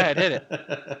 Go ahead, hit it.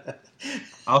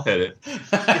 I'll hit it.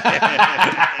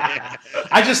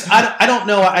 I don't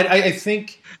know. I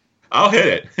think I'll hit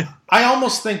it. I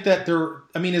almost think that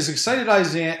as excited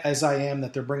as I am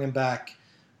that they're bringing back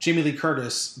Jamie Lee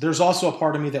Curtis, there's also a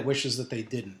part of me that wishes that they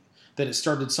didn't. That it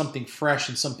started something fresh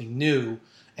and something new,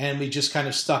 and we just kind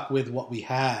of stuck with what we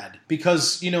had.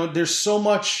 Because, there's so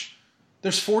much,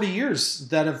 there's 40 years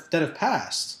that have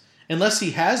passed. Unless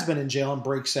he has been in jail and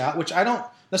breaks out, which I don't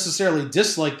necessarily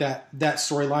dislike that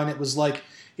storyline. It was like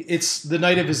it's the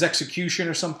night of his execution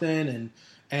or something,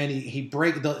 and he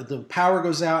the power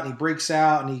goes out and he breaks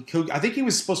out, and I think he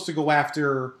was supposed to go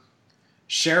after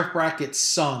Sheriff Brackett's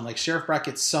son. Like Sheriff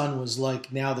Brackett's son was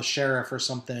like now the sheriff or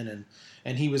something,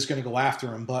 and he was going to go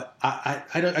after him. But I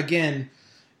don't, again,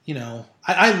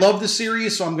 I love the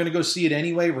series, so I'm going to go see it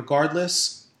anyway,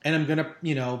 regardless. And I'm going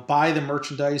to, buy the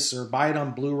merchandise or buy it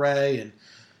on Blu-ray. And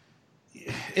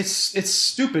it's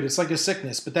stupid. It's like a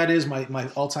sickness. But that is my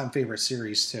all-time favorite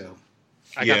series, too.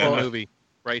 I got the movie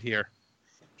right here.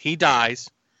 He dies.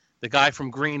 The guy from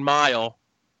Green Mile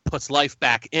puts life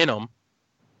back in him.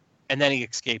 And then he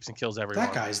escapes and kills everyone.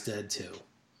 That guy's dead, too.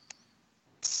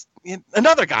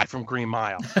 Another guy from Green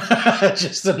Mile.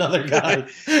 Just another guy.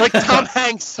 Like Tom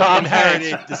Hanks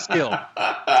inherited the skill.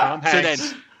 Tom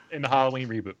Hanks in the Halloween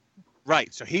reboot.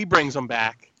 Right. So he brings him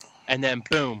back, and then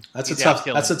boom. That's a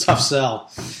tough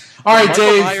sell. All Did right,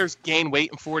 Dave. Myers gain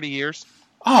weight in 40 years?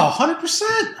 Oh,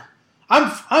 100%.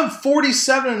 I'm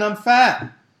 47 and I'm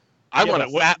fat. I want a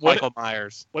fat Michael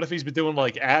Myers. What if he's been doing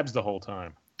like abs the whole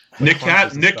time? Nick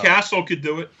Castle could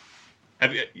do it.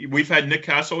 We've had Nick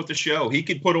Castle at the show. He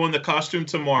could put on the costume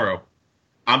tomorrow.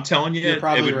 I'm telling you, it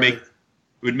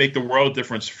would make the world of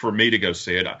difference for me to go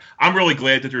see it. I'm really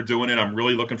glad that they're doing it. I'm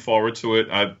really looking forward to it.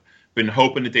 I've been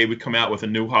hoping that they would come out with a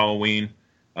new Halloween.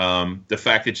 The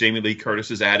fact that Jamie Lee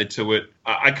Curtis is added to it,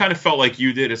 I kind of felt like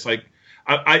you did. It's like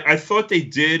I thought they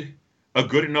did a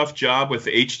good enough job with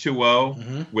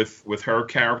H2O, with her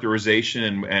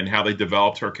characterization and how they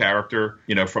developed her character,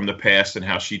 from the past and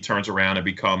how she turns around and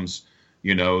becomes,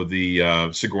 the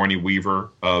Sigourney Weaver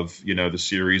of, the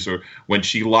series, or when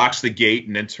she locks the gate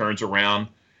and then turns around,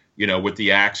 with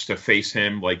the axe to face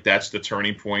him, like that's the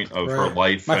turning point of her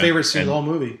life. My favorite scene in the whole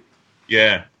movie.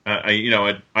 Yeah.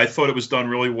 I thought it was done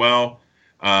really well.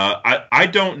 I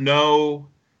don't know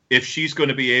if she's going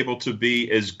to be able to be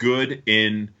as good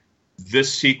in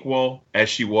this sequel as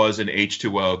she was in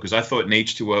H2O, because I thought in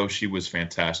H2O she was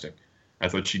fantastic. I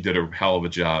thought she did a hell of a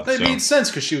job. It made sense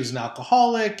because she was an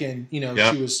alcoholic and, she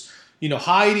was,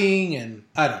 hiding and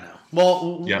I don't know.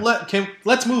 Well,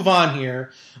 let's move on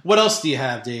here. What else do you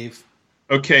have, Dave?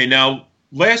 Okay, now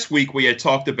last week we had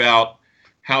talked about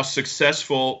how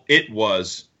successful it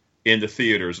was in the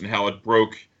theaters and how it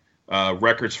broke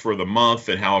records for the month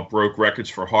and how it broke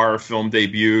records for horror film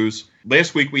debuts.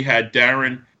 Last week we had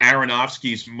Darren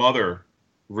Aronofsky's Mother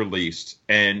released,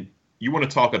 and you want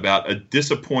to talk about a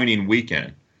disappointing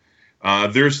weekend.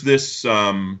 There's this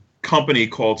company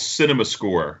called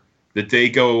CinemaScore that they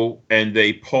go and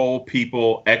they poll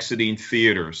people exiting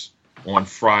theaters on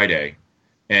Friday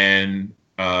and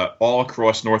all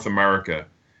across North America.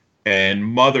 And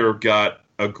Mother got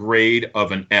a grade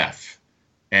of an F.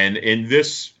 And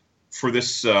for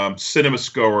this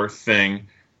CinemaScore thing,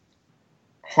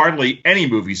 hardly any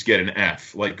movies get an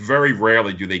F. Like, very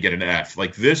rarely do they get an F.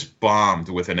 Like, this bombed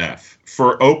with an F.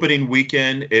 For opening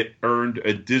weekend, it earned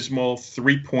a dismal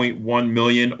 $3.1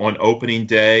 million on opening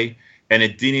day, and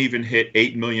it didn't even hit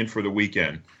 $8 million for the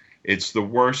weekend. It's the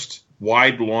worst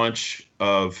wide launch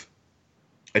of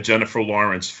a Jennifer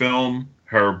Lawrence film.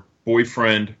 Her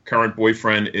current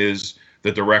boyfriend, is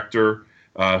the director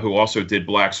who also did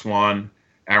Black Swan,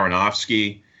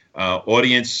 Aronofsky.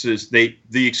 Audiences, the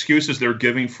excuses they're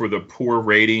giving for the poor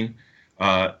rating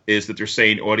is that they're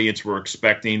saying audience were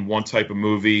expecting one type of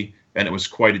movie and it was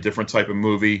quite a different type of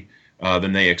movie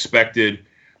than they expected.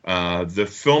 The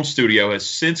film studio has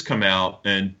since come out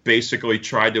and basically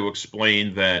tried to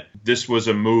explain that this was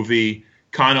a movie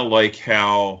kind of like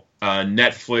how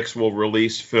Netflix will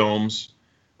release films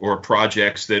or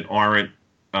projects that aren't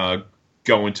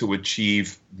going to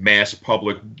achieve mass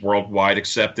public worldwide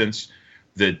acceptance,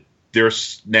 that they're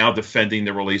now defending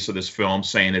the release of this film,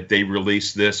 saying that they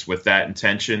released this with that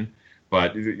intention,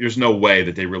 But there's no way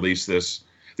that they release this.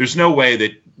 There's no way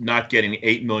that not getting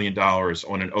 $8 million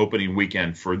on an opening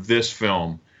weekend for this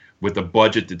film with the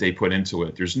budget that they put into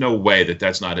it, there's no way that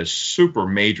that's not a super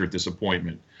major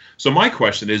disappointment. So my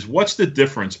question is, what's the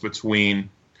difference between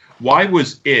why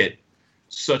was it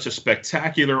such a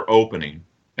spectacular opening,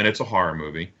 and it's a horror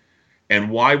movie,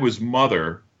 and why was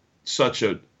Mother such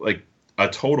a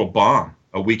total bomb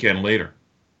a weekend later?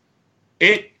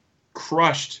 It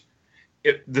crushed.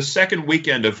 The second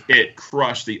weekend of it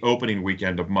crushed the opening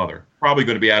weekend of Mother. Probably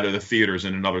going to be out of the theaters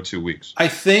in another 2 weeks. I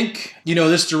think,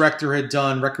 this director had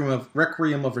done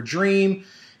Requiem of a Dream.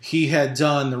 He had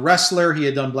done The Wrestler. He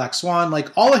had done Black Swan.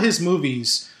 Like, all of his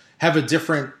movies have a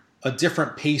different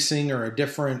pacing or a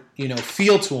different,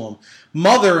 feel to them.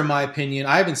 Mother, in my opinion,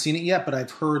 I haven't seen it yet, but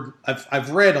I've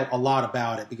read a lot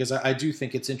about it because I do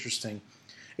think it's interesting.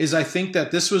 I think that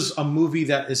this was a movie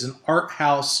that is an art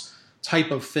house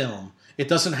type of film. It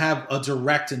doesn't have a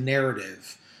direct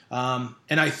narrative.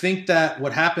 And I think that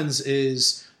what happens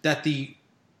is that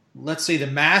let's say the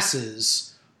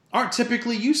masses aren't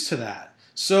typically used to that.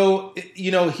 So,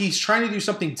 he's trying to do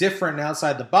something different and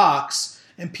outside the box,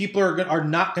 and people are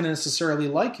not going to necessarily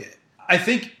like it. I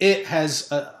think it's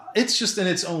just in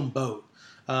its own boat.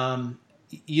 And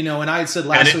I had said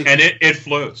last week. And it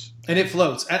floats. And it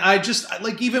floats. And I just,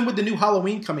 even with the new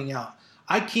Halloween coming out,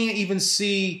 I can't even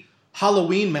see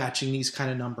Halloween matching these kind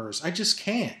of numbers. I just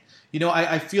can't.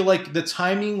 I feel like the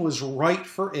timing was right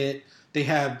for it. They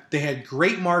had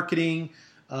great marketing,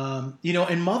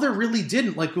 and Mother really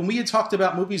didn't. Like, when we had talked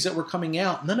about movies that were coming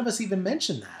out, none of us even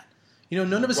mentioned that.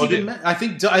 None of us I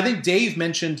think Dave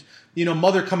mentioned,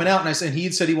 Mother coming out, and he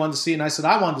had said he wanted to see it, and I said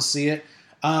I wanted to see it.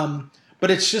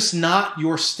 But it's just not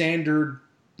your standard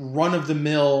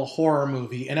run-of-the-mill horror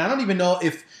movie. And I don't even know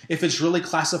if it's really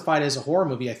classified as a horror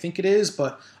movie. I think it is,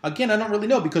 but again, I don't really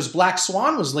know, because Black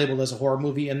Swan was labeled as a horror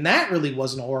movie, and that really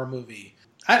wasn't a horror movie.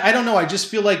 I don't know. I just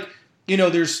feel like,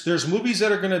 there's movies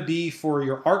that are going to be for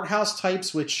your art house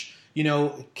types, which,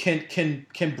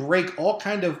 can break all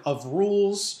kind of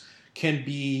rules, can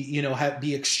be,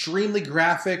 be extremely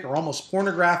graphic or almost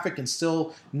pornographic and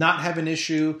still not have an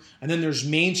issue. And then there's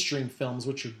mainstream films,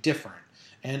 which are different.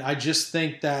 And I just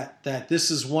think that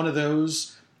this is one of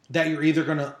those that you're either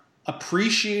going to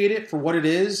appreciate it for what it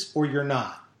is or you're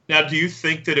not. Now, do you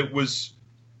think that it was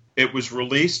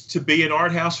released to be an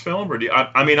art house film, or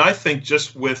I think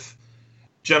just with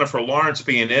Jennifer Lawrence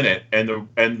being in it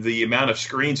and the amount of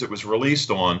screens it was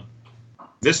released on,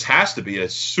 this has to be a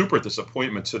super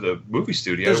disappointment to the movie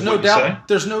studio. There's no doubt.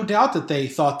 There's no doubt that they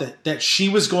thought that she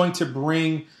was going to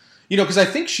bring, because I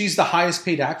think she's the highest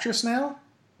paid actress now.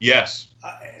 Yes.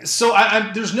 So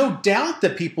there's no doubt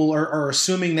that people are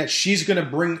assuming that she's going to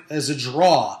bring as a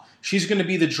draw. She's going to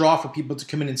be the draw for people to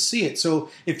come in and see it. So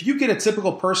if you get a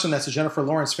typical person that's a Jennifer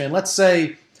Lawrence fan, let's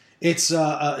say it's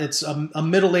a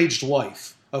middle-aged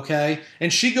wife, okay,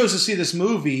 and she goes to see this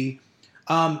movie,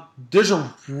 there's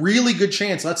a really good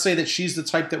chance, let's say that she's the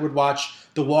type that would watch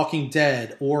The Walking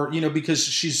Dead, or because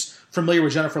she's familiar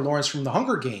with Jennifer Lawrence from The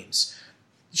Hunger Games.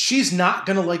 She's not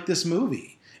going to like this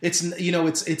movie. It's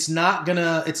not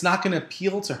gonna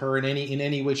appeal to her in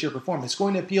any way, shape, or form. It's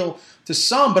going to appeal to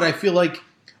some, but I feel like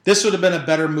this would have been a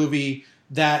better movie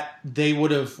that they would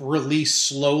have released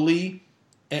slowly,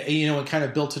 and kind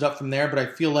of built it up from there. But I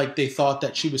feel like they thought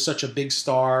that she was such a big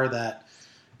star that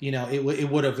it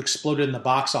would have exploded in the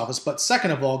box office. But second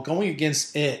of all, going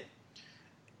against it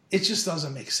just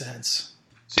doesn't make sense.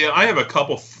 See, I have a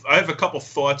couple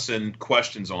thoughts and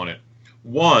questions on it.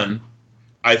 One,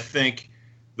 I think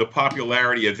the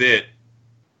popularity of it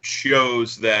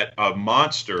shows that a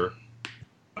monster,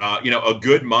 a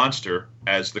good monster,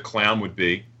 as the clown would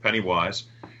be, Pennywise,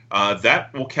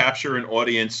 that will capture an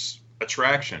audience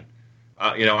attraction.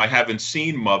 I haven't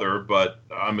seen Mother, but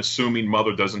I'm assuming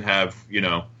Mother doesn't have,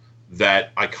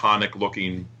 that iconic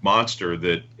looking monster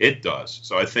that it does.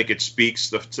 So I think it speaks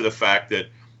to the fact that,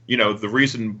 the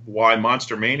reason why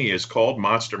Monster Mania is called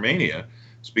Monster Mania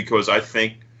is because I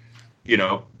think,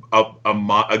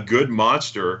 a good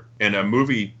monster in a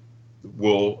movie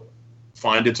will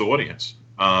find its audience.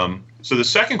 So the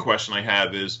second question I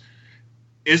have is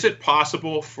it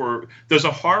possible does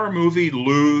a horror movie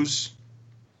lose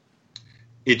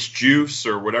its juice,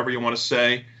 or whatever you want to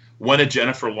say, when a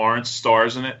Jennifer Lawrence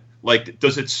stars in it? Like,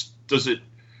 does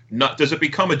it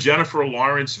become a Jennifer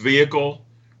Lawrence vehicle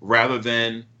rather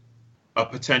than a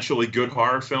potentially good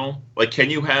horror film? Like, can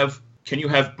you have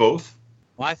both?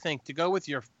 Well, I think, to go with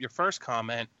your first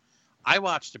comment, I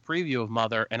watched a preview of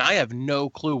Mother, and I have no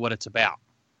clue what it's about.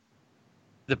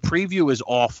 The preview is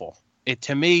awful. It,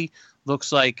 to me,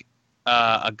 looks like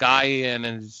a guy and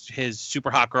his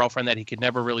super hot girlfriend that he could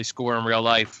never really score in real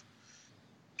life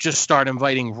just start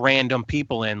inviting random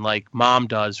people in like Mom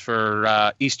does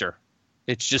for Easter.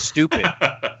 It's just stupid.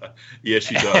 Yeah,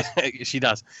 she does. She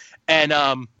does. And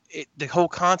the whole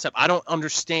concept, I don't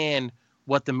understand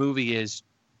what the movie is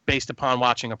based upon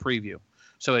watching a preview.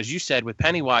 So as you said, with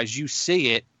Pennywise, you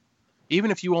see it, even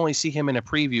if you only see him in a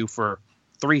preview for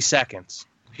 3 seconds.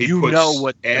 You know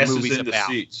what the movie's about.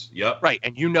 Seats. Yep. Right,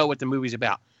 and you know what the movie's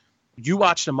about. You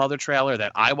watched the Mother trailer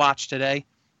that I watched today,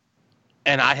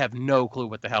 and I have no clue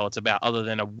what the hell it's about other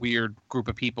than a weird group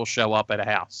of people show up at a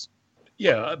house.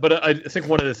 Yeah, but I think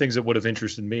one of the things that would have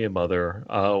interested me in Mother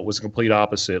was the complete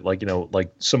opposite. Like,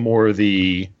 like some more of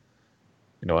the,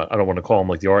 I don't want to call them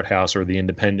like the art house or the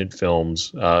independent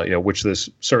films, which this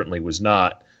certainly was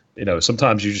not.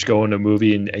 Sometimes you just go into a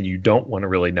movie and you don't want to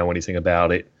really know anything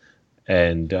about it.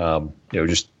 And,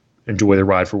 just enjoy the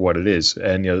ride for what it is.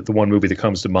 And, the one movie that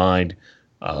comes to mind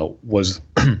was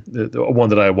the one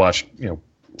that I watched,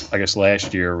 I guess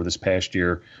last year or this past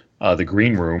year, The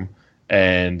Green Room.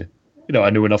 And, I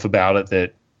knew enough about it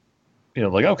that,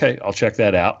 like, okay, I'll check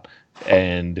that out.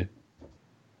 And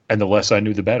the less I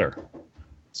knew, the better.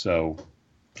 So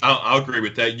I'll agree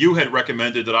with that. You had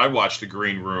recommended that I watch The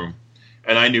Green Room,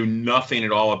 and I knew nothing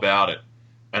at all about it.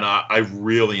 And I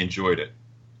really enjoyed it.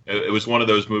 It was one of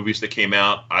those movies that came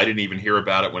out. I didn't even hear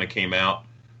about it when it came out.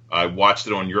 I watched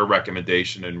it on your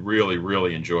recommendation and really,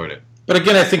 really enjoyed it. But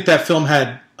again, I think that film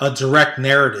had a direct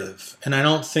narrative, and I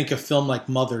don't think a film like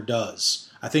Mother does.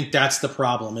 I think that's the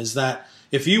problem, is that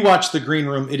if you watch The Green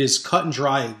Room, it is cut and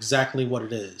dry exactly what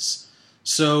it is.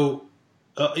 So,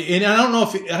 and I don't know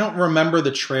I don't remember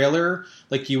the trailer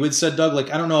like you had said, Doug.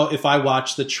 Like, I don't know if I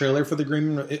watched the trailer for The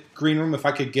Green Room, if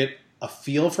I could get a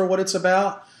feel for what it's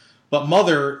about. But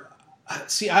Mother,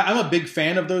 see, I'm a big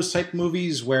fan of those type of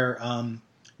movies where,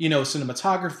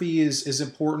 cinematography is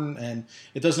important, and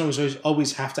it doesn't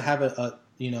always have to have a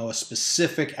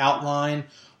specific outline,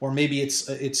 or maybe it's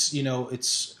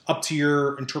up to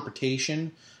your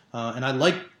interpretation. And I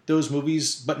like those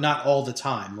movies, but not all the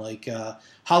time. Like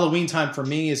Halloween time for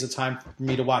me is a time for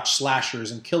me to watch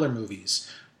slashers and killer movies.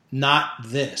 Not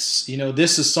this.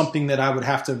 This is something that I would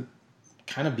have to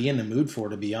kind of be in the mood for,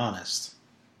 to be honest.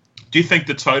 Do you think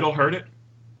the title hurt it?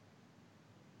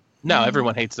 No,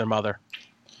 everyone hates their mother.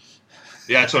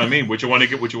 Yeah, that's what I mean. Would you want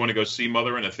to go see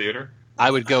Mother in a theater?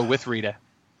 I would go with Rita.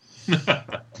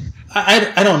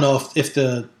 I don't know if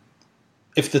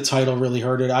the title really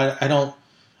hurt it. I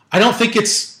don't think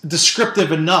it's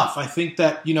descriptive enough. I think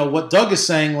that what Doug is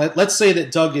saying. Let's say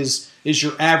that Doug is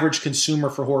your average consumer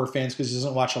for horror fans because he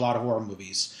doesn't watch a lot of horror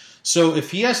movies. So if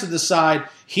he has to decide,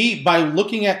 by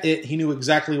looking at it, he knew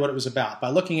exactly what it was about. By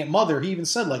looking at Mother, he even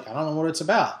said, like, I don't know what it's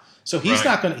about. So he's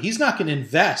not going to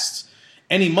invest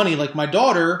any money. Like, my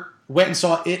daughter went and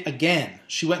saw it again.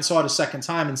 She went and saw it a second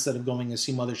time instead of going to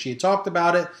see Mother. She had talked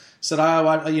about it, said, I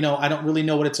don't really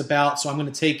know what it's about, so I'm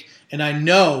going to take, and I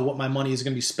know what my money is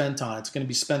going to be spent on. It's going to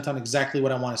be spent on exactly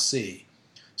what I want to see.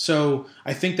 So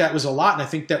I think that was a lot, and I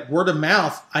think that word of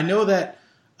mouth, I know that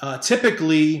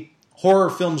typically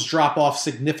horror films drop off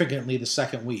significantly the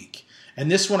second week. And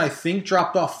this one, I think,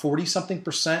 dropped off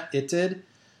 40-something%. It did.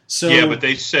 So yeah, but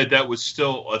they said that was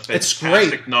still a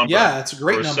fantastic number. Yeah, it's a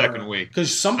great for number. Second week.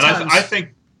 Because sometimes... And I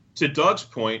think, to Doug's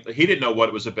point, he didn't know what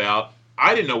it was about.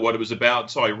 I didn't know what it was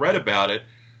about, so I read about it.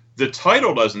 The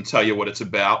title doesn't tell you what it's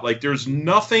about. Like, there's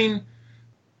nothing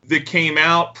that came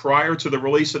out prior to the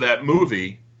release of that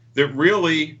movie that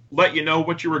really let you know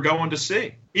what you were going to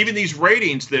see. Even these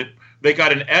ratings that they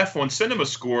got an F on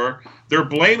CinemaScore, they're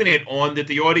blaming it on that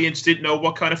the audience didn't know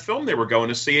what kind of film they were going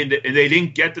to see, and they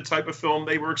didn't get the type of film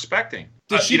they were expecting.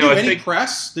 Did she do any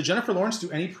press? Did Jennifer Lawrence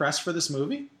do any press for this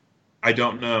movie? I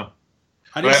don't know.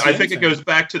 I think it goes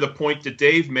back to the point that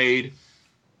Dave made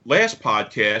last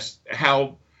podcast,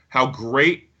 how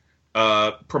great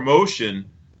promotion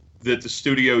that the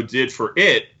studio did for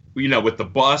it, with the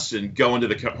bus and going to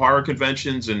the horror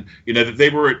conventions, and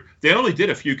that they only did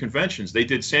a few conventions. They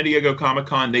did San Diego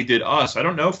Comic-Con, they did us. I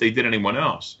don't know if they did anyone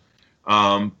else,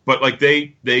 but like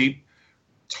they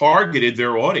targeted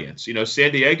their audience.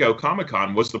 San Diego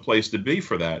Comic-Con was the place to be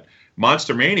for that.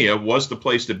 Monster Mania was the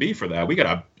place to be for that. We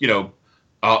got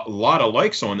a lot of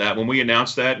likes on that when we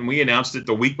announced that, and we announced it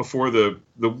the week before the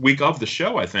week of the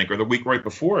show, I think, or the week right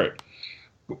before it.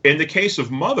 In the case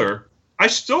of Mother, I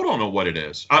still don't know what it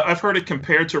is. I've heard it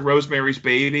compared to Rosemary's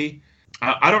Baby.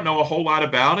 I don't know a whole lot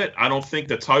about it. I don't think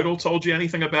the title told you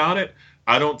anything about it.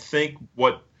 I don't think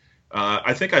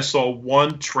I think I saw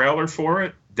one trailer for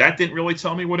it. That didn't really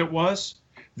tell me what it was.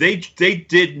 They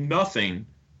did nothing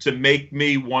to make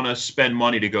me want to spend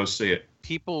money to go see it.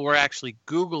 people were actually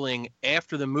Googling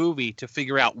after the movie to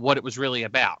figure out what it was really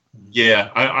about. Yeah,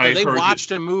 I So they heard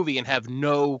watched a movie and have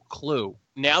no clue.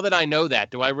 Now that I know that,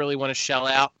 do I really want to shell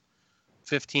out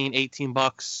 $15,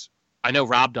 $18? I know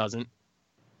Rob doesn't.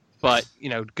 But,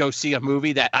 go see a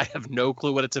movie that I have no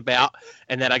clue what it's about,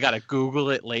 and then I got to Google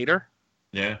it later.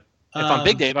 Yeah. If I'm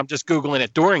Big Dave, I'm just Googling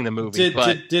it during the movie.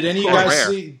 Did any of you guys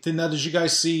see? Did you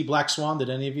guys see Black Swan? Did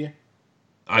any of you?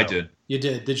 I did. You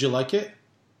did. Did you like it?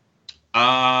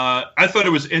 I thought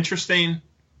it was interesting.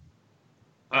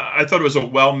 I thought it was a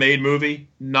well-made movie.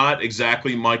 Not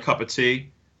exactly my cup of tea.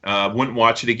 Wouldn't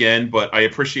watch it again, but I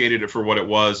appreciated it for what it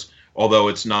was. Although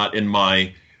it's not in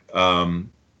my,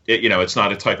 it's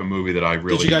not a type of movie that I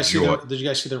really enjoy. Did you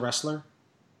guys see The Wrestler?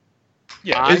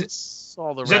 Yeah, I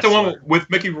saw The Wrestler. Is that the one with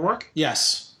Mickey Rourke?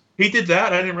 Yes. He did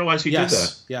that? I didn't realize he did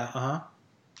that. Yeah, uh-huh.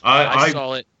 I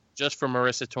saw it just for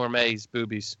Marissa Tomei's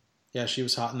boobies. Yeah, she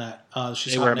was hot in that.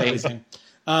 She's They hot were in everything.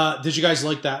 Did you guys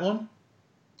like that one?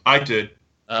 I did.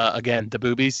 Again, the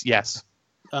boobies, yes.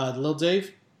 Lil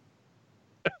Dave?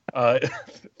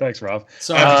 Thanks, Rob.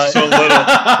 Sorry. So little.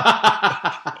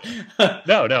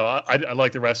 No. I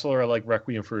like The Wrestler. I like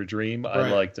Requiem for a Dream. Right.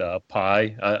 I liked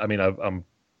Pi. I'm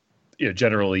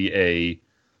generally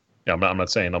I'm not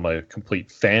saying I'm a complete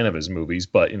fan of his movies,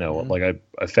 but like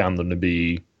I found them to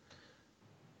be,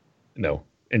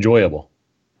 enjoyable.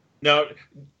 Now,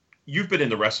 you've been in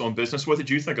the wrestling business. What did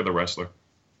you think of The Wrestler?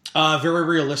 Very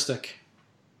realistic.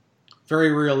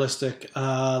 Very realistic.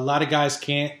 A lot of guys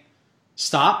can't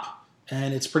stop,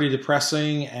 and it's pretty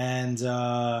depressing. And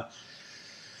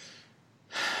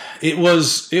it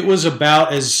was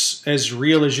about as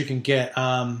real as you can get.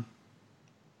 And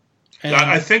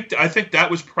I think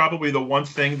that was probably the one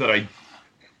thing that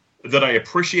I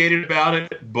appreciated about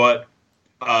it, but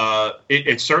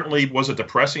it certainly was a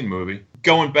depressing movie.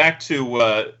 Going back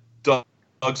to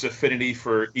Doug's affinity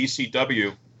for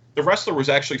ECW, The Wrestler was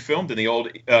actually filmed in the old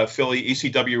Philly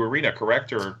ECW arena,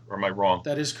 correct? Or am I wrong?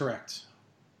 that is correct.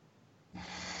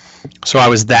 So I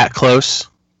was that close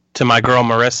to my girl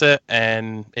Marissa,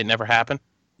 and it never happened?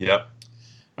 Yep.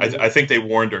 I think they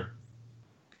warned her.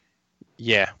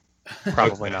 Yeah,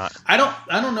 probably not. I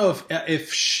don't know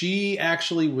if she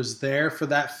actually was there for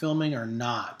that filming or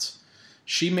not.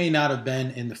 She may not have been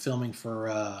in the filming for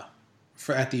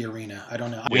at the arena. I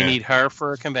don't know. We need her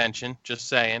for a convention, just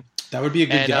saying. That would be a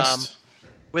good guest.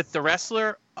 With The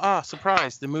Wrestler,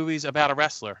 surprise, the movie's about a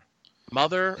wrestler.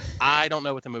 Mother, I don't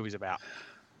know what the movie's about.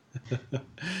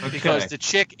 Because the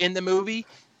chick in the movie,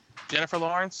 Jennifer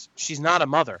Lawrence, she's not a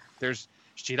mother.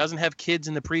 She doesn't have kids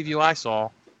in the preview I saw,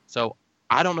 so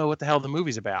I don't know what the hell the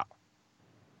movie's about.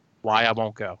 Why I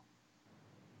won't go.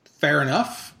 Fair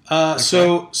enough.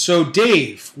 So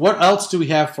Dave, what else do we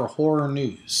have for horror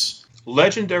news?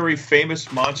 Legendary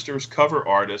Famous Monsters cover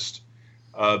artist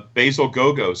Basil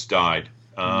Gogos died.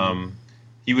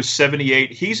 He was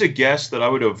 78. He's a guest that I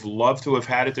would have loved to have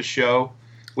had at the show.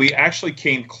 We actually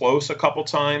came close a couple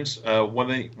times.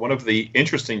 One of the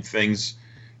interesting things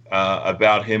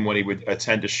about him when he would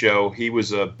attend a show, he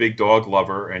was a big dog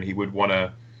lover, and he would want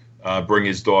to bring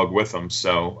his dog with him.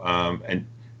 So, and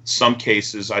some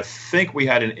cases, I think we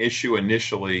had an issue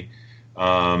initially,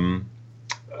 the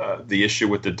issue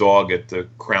with the dog at the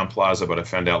Crowne Plaza, but I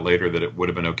found out later that it would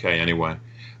have been okay anyway.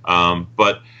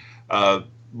 But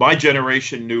my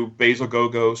generation knew Basil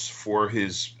Gogos for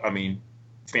his,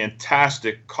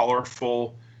 fantastic,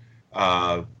 colorful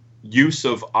use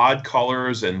of odd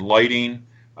colors and lighting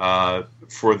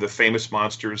for the Famous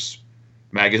Monsters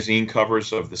magazine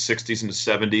covers of the 60s and the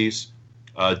 70s.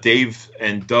 Dave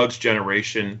and Doug's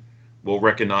generation will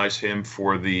recognize him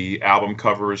for the album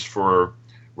covers for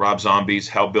Rob Zombie's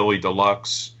Hellbilly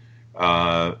Deluxe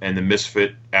and the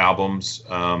Misfit albums,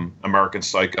 American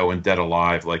Psycho and Dead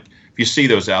Alive. Like, if you see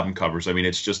those album covers,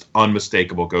 it's just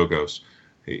unmistakable Gogos.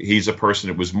 He's a person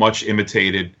that was much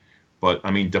imitated, but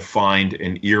defined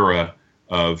an era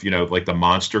of, like the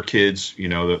Monster Kids,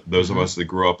 those of us that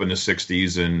grew up in the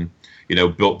 60s and,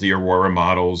 built the Aurora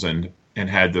models and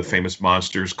had the Famous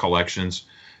Monsters collections.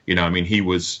 He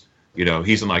was,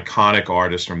 he's an iconic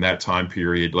artist from that time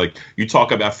period. Like, you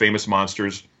talk about Famous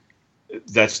Monsters,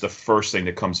 that's the first thing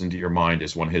that comes into your mind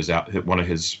is one of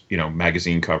his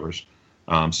magazine covers.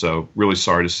 So really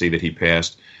sorry to see that he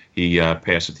passed. He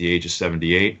passed at the age of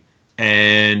 78.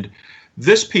 And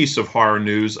this piece of horror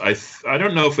news, I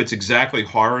don't know if it's exactly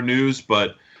horror news,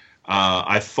 but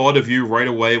I thought of you right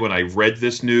away when I read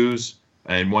this news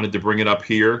and wanted to bring it up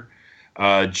here.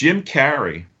 Jim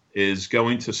Carrey is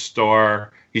going to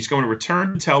star, he's going to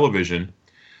return to television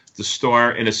to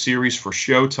star in a series for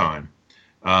Showtime.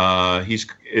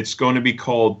 It's going to be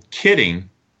called Kidding,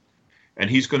 and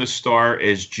he's going to star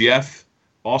as Jeff,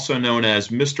 also known as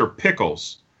Mr.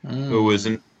 Pickles, who is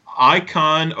an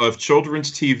icon of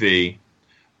children's TV,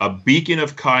 a beacon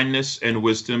of kindness and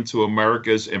wisdom to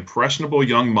America's impressionable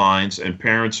young minds and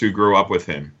parents who grew up with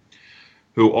him,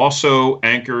 who also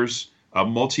anchors a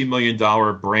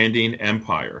multi-million-dollar branding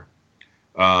empire.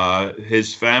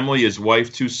 His family, his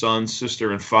wife, 2 sons,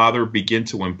 sister, and father begin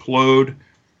to implode.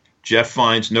 Jeff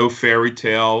finds no fairy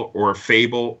tale or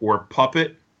fable or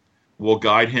puppet will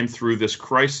guide him through this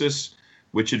crisis,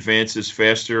 which advances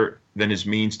faster than his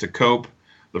means to cope.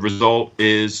 The result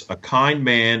is a kind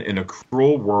man in a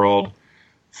cruel world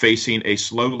facing a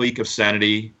slow leak of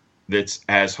sanity that's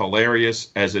as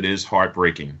hilarious as it is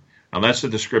heartbreaking. Now, that's the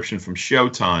description from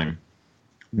Showtime.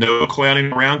 No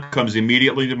clowning around comes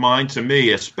immediately to mind to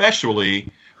me, especially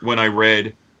when I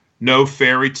read no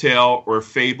fairy tale or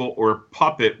fable or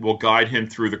puppet will guide him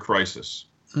through the crisis.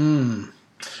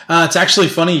 It's actually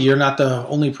funny. You're not the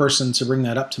only person to bring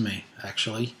that up to me,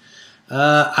 actually.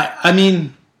 I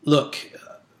mean, look,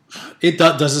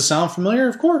 does it sound familiar?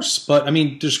 Of course. But, I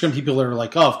mean, there's going to be people that are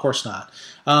like, oh, of course not.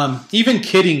 Even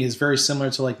Kidding is very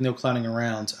similar to, like, No Clowning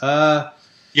Around.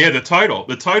 Yeah, the title.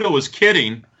 The title is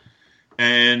Kidding.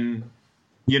 And,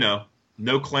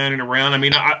 no clowning around. I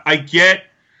mean, I get,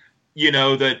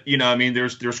 that, I mean,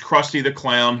 there's Krusty the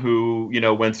Clown who,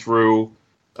 went through,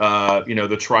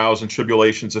 the trials and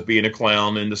tribulations of being a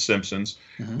clown in The Simpsons.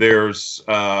 Mm-hmm. There's,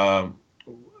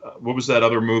 what was that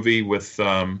other movie with,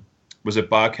 was it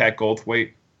Bobcat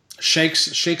Goldthwait?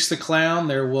 Shakes the Clown.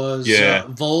 There was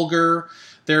Vulgar.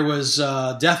 There was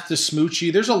Death to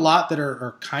Smoochie. There's a lot that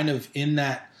are kind of in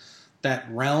that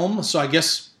realm. So I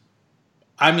guess,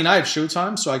 I have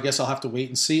Showtime, so I guess I'll have to wait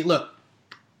and see. Look,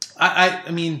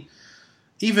 I mean,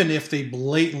 even if they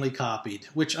blatantly copied,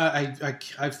 which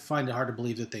I find it hard to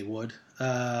believe that they would,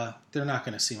 they're not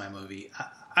going to see my movie.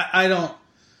 I don't.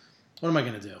 What am I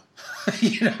going to do?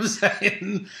 You know what I'm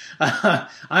saying?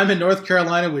 I'm in North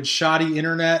Carolina with shoddy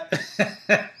internet.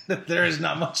 There is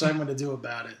not much I'm going to do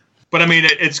about it. But I mean,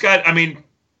 it's got. I mean,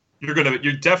 you're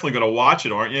definitely going to watch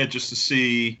it, aren't you? Just to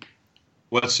see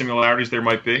what similarities there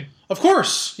might be. Of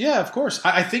course, yeah, of course.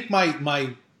 I think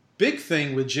my big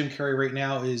thing with Jim Carrey right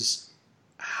now is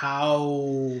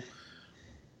how.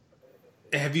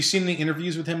 Have you seen the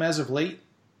interviews with him as of late?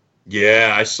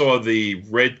 Yeah, I saw the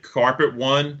red carpet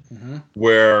one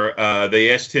where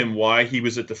they asked him why he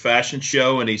was at the fashion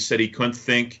show, and he said he couldn't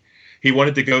think. He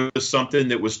wanted to go to something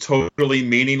that was totally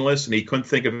meaningless, and he couldn't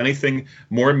think of anything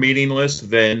more meaningless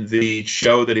than the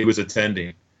show that he was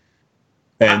attending.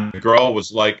 And the girl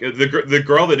was like, the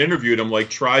girl that interviewed him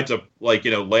tried to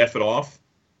laugh it off,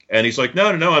 and he's like, no,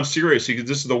 I'm serious. This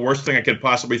is the worst thing I could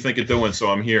possibly think of doing, so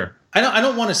I'm here. I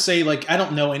don't want to say I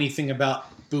don't know anything about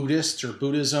Buddhist or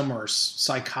Buddhism or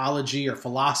psychology or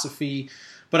philosophy,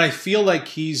 but I feel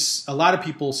like a lot of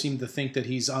people seem to think that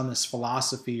he's on this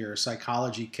philosophy or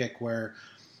psychology kick where,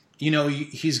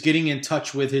 he's getting in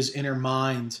touch with his inner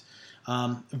mind.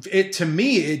 To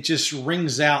me, it just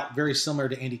rings out very similar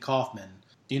to Andy Kaufman.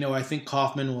 I think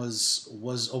Kaufman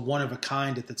was a one of a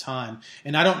kind at the time,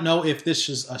 and I don't know if this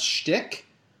is a shtick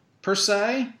per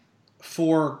se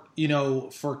for Jim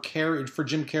Carrey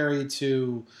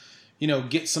to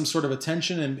get some sort of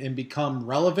attention and become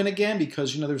relevant again,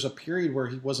 because there's a period where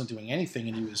he wasn't doing anything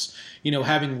and he was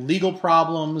having legal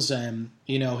problems, and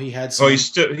he had some. Oh,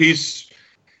 he's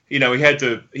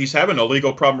having a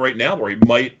legal problem right now where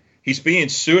he's being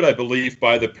sued, I believe,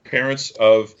 by the parents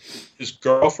of his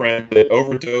girlfriend that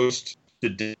overdosed to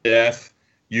death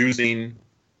using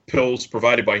pills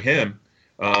provided by him.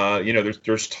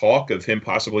 There's talk of him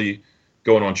possibly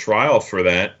going on trial for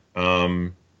that.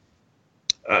 In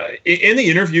the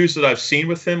interviews that I've seen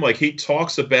with him, he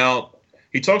talks a lot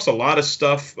of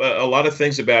stuff, a lot of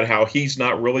things about how he's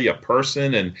not really a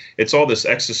person, and it's all this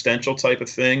existential type of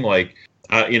thing. I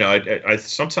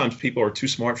sometimes people are too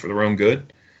smart for their own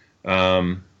good.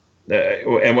 And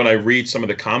when I read some of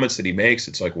the comments that he makes,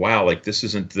 it's like, wow, this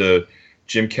isn't the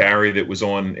Jim Carrey that was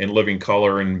on In Living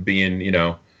Color and being,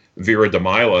 Vera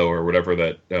DeMilo or whatever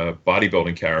that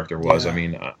bodybuilding character was. Yeah. I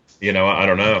mean, I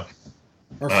don't know.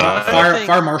 Or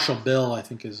Fire Marshal Bill, I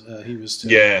think he was too.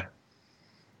 Yeah.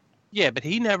 Yeah, but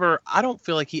I don't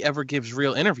feel like he ever gives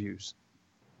real interviews.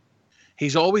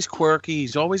 He's always quirky.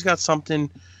 He's always got something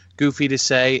goofy to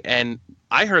say. And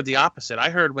I heard the opposite. I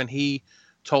heard when he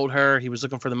told her he was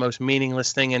looking for the most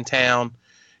meaningless thing in town,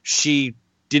 she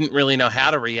didn't really know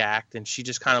how to react. And she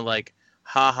just kind of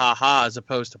ha, ha, ha, as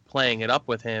opposed to playing it up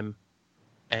with him.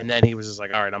 And then he was just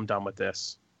like, all right, I'm done with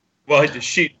this. Well,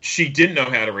 she didn't know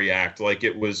how to react.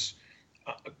 It was,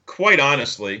 quite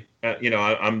honestly,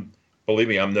 I'm believe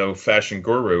me, I'm no fashion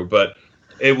guru, but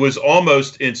it was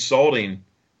almost insulting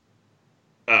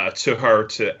to her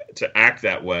to act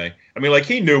that way. I mean, like,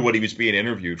 he knew what he was being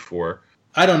interviewed for.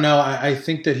 I don't know. I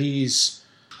think that he's.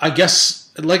 I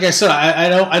guess, like I said,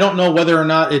 I don't know whether or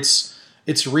not it's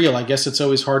real. I guess it's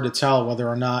always hard to tell whether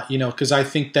or not, because I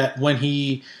think that when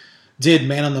he did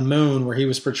Man on the Moon, where he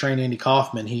was portraying Andy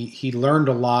Kaufman, he learned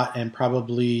a lot and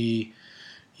probably,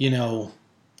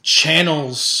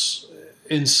 channels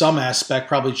in some aspect,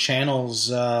 probably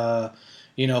channels,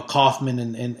 Kaufman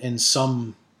in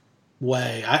some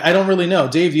way. I don't really know.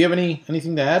 Dave, do you have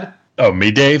anything to add? Oh, me,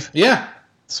 Dave? Yeah.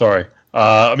 Sorry.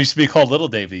 I'm used to be called Little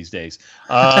Dave these days.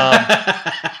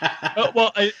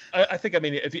 Well, I think, I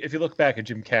mean, if you look back at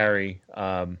Jim Carrey,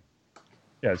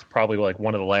 it's probably like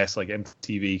one of the last like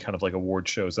MTV kind of like award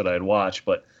shows that I had watched.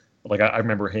 But like I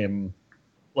remember him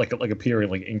like appearing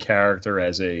like in character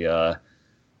as a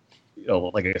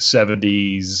like a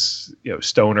 70s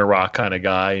stoner rock kind of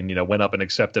guy, and went up and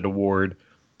accepted an award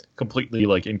completely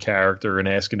like in character and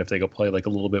asking if they could play like a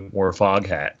little bit more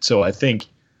Foghat. So I think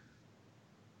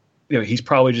he's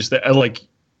probably just there,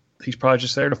 he's probably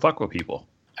just there to fuck with people.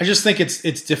 I just think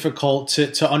it's difficult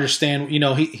to understand.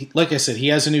 He like I said, he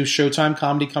has a new Showtime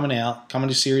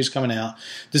comedy series coming out.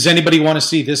 Does anybody want to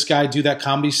see this guy do that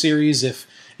comedy series if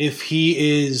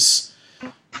he is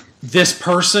this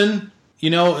person,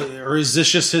 or is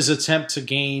this just his attempt to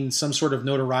gain some sort of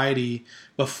notoriety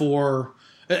before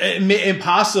and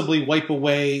possibly wipe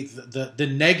away the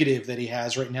negative that he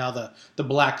has right now, the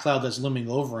black cloud that's looming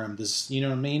over him? Does, you know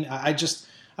what I mean? I don't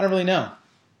really know.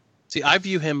 See, I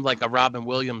view him like a Robin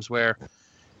Williams, where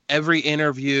every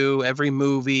interview, every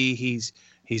movie, he's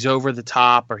over the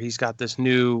top, or he's got this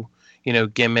new,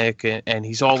 gimmick, and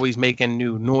he's always making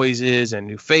new noises and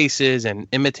new faces and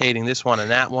imitating this one and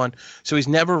that one. So he's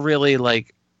never really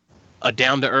like a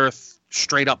down-to-earth,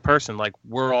 straight-up person like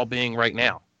we're all being right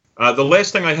now. The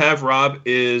last thing I have, Rob,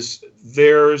 is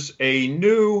there's a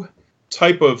new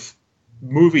type of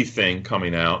movie thing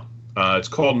coming out. It's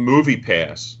called Movie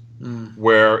Pass.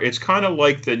 Where it's kind of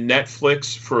like the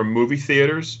Netflix for movie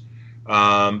theaters.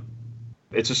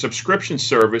 It's a subscription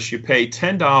service. You pay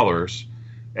 $10,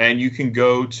 and you can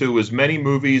go to as many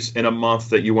movies in a month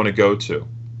that you want to go to,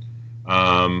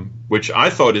 which I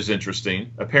thought is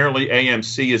interesting. Apparently,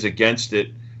 AMC is against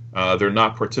it. They're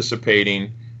not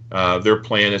participating. Their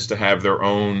plan is to have their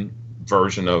own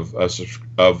version of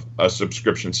a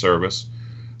subscription service.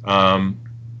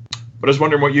 But I was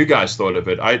wondering what you guys thought of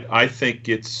it. I think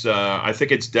it's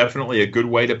definitely a good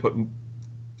way to put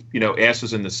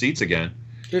asses in the seats again.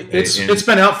 It's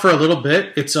been out for a little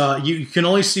bit. It's you can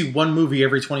only see one movie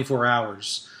every 24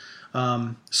 hours.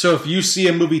 So if you see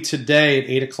a movie today at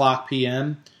 8:00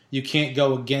 p.m., you can't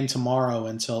go again tomorrow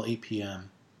until 8 p.m.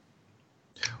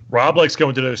 Rob likes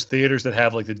going to those theaters that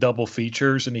have like the double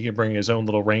features, and he can bring his own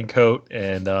little raincoat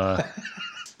and.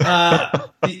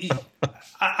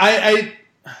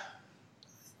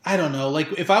 I don't know.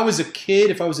 Like, if I was a kid,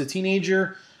 if I was a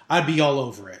teenager, I'd be all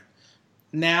over it.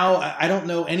 Now, I don't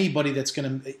know anybody that's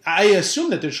going to... I assume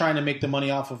that they're trying to make the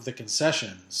money off of the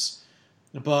concessions,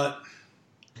 but...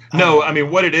 No, I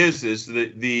mean, what it is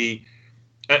the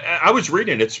I was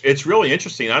reading, it's really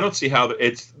interesting. I don't see how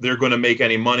they're going to make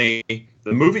any money,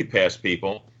 the Movie Pass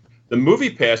people. The Movie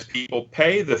Pass people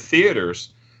pay the theaters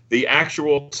the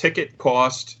actual ticket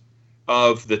cost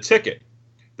of the ticket.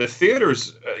 The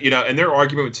theaters, and their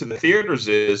argument to the theaters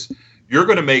is you're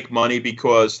going to make money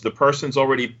because the person's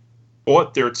already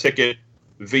bought their ticket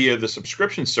via the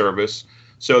subscription service.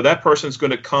 So that person's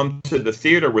going to come to the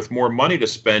theater with more money to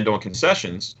spend on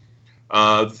concessions.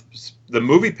 The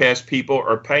Movie Pass people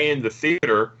are paying the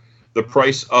theater the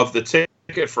price of the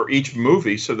ticket for each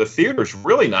movie. So the theater's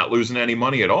really not losing any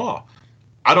money at all.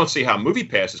 I don't see how Movie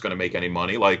Pass is going to make any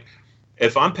money. Like,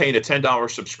 if I'm paying a $10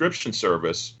 subscription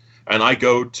service, and I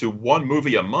go to one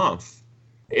movie a month,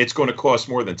 it's going to cost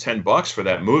more than $10 for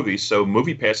that movie. So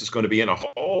Movie Pass is going to be in a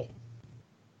hole.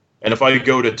 And if I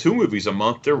go to 2 movies a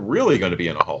month, they're really going to be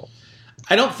in a hole.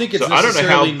 I don't think it's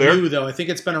necessarily new, though. I think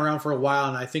it's been around for a while,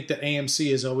 and I think that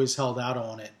AMC has always held out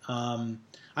on it.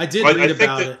 I did read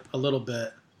about it a little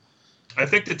bit. I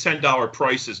think the $10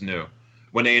 price is new.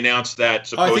 When they announced that,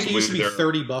 supposedly I think it used to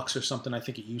be $30 or something. I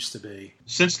think it used to be.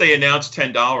 Since they announced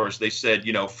 $10, they said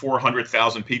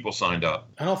 400,000 people signed up.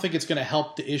 I don't think it's going to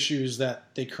help the issues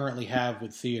that they currently have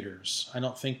with theaters. I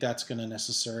don't think that's going to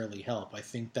necessarily help. I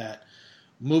think that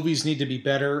movies need to be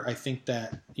better. I think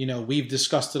that we've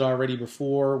discussed it already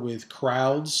before with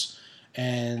crowds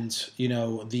and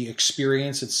the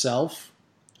experience itself.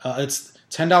 It's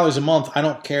 $10 a month. I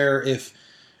don't care if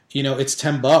it's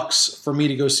 $10 for me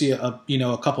to go see a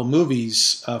couple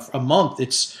movies a month.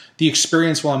 It's the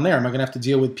experience while I'm there. Am I going to have to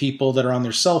deal with people that are on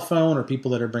their cell phone or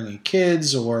people that are bringing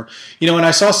kids or, and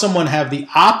I saw someone have the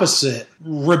opposite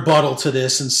rebuttal to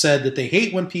this and said that they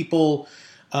hate when people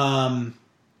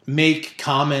make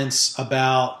comments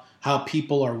about how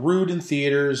people are rude in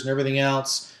theaters and everything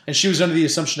else. And she was under the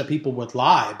assumption that people would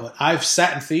lie. But I've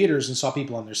sat in theaters and saw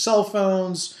people on their cell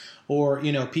phones or,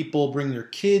 people bring their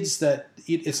kids that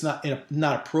it's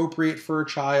not appropriate for a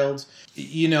child,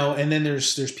 and then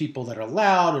there's people that are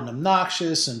loud and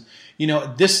obnoxious. And,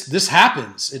 this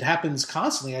happens. It happens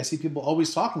constantly. I see people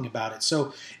always talking about it.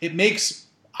 So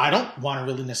I don't want to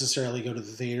really necessarily go to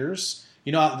the theaters.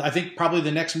 I think probably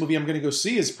the next movie I'm going to go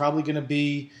see is probably going to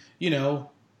be,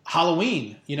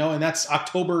 Halloween, and that's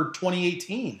October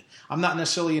 2018. I'm not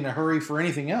necessarily in a hurry for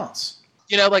anything else.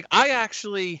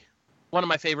 One of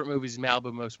my favorite movies is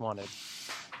Malibu Most Wanted.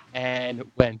 And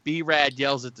when B-Rad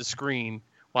yells at the screen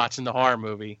watching the horror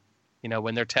movie,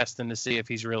 when they're testing to see if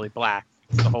he's really black,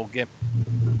 the whole gimmick,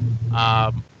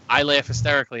 I laugh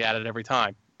hysterically at it every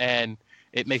time. And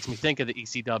it makes me think of the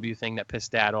ECW thing that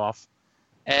pissed Dad off.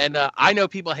 And I know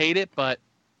people hate it, but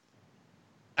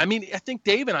I think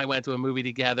Dave and I went to a movie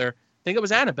together. I think it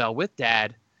was Annabelle with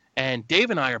Dad. And Dave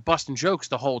and I are busting jokes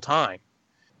the whole time.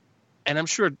 And I'm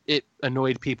sure it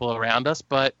annoyed people around us,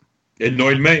 but... It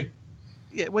annoyed me.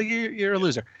 Yeah, well, you're a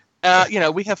loser.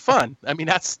 We have fun.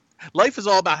 Life is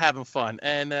all about having fun.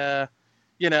 And, if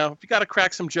you got to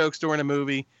crack some jokes during a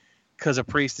movie because a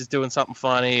priest is doing something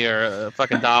funny or a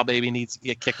fucking doll baby needs to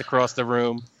get kicked across the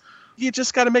room, you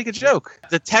just got to make a joke.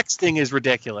 The texting is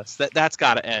ridiculous. That's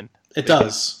got to end. It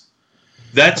does.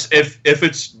 That's if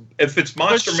it's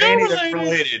Monster Mania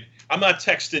related. I'm not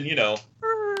texting,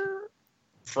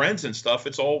 friends and stuff.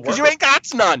 It's all work. Because you ain't got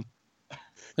none.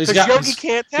 Because Yogi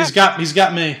can't text. He's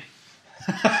got me.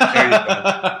 There you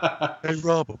go. Hey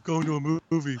Rob, I'm going to a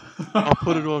movie. I'll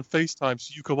put it on FaceTime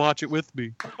so you can watch it with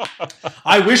me.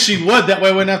 I wish he would. That way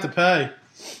I wouldn't have to pay.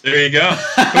 There you go.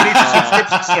 Who needs a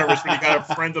subscription service when you got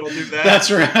a friend that'll do that?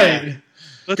 That's right.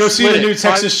 Go see the new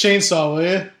Texas Chainsaw, will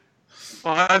you?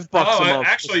 $5 a month.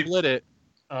 Actually, split it.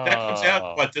 That comes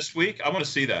out this week? I want to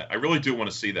see that. I really do want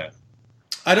to see that.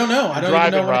 I don't know. I don't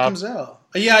even know when it comes out.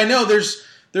 Yeah, I know. There's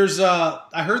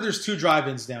I heard there's 2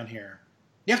 drive-ins down here.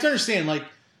 You have to understand,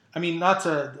 not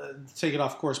to take it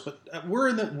off course, but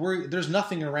there's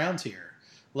nothing around here.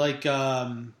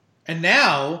 And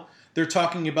now they're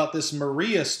talking about this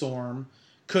Maria storm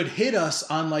could hit us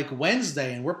on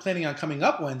Wednesday, and we're planning on coming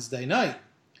up Wednesday night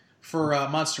for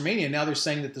Monster Mania. Now they're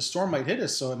saying that the storm might hit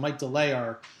us, so it might delay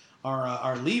our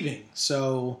leaving.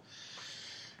 So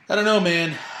I don't know,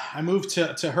 man. I moved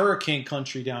to hurricane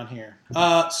country down here.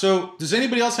 So does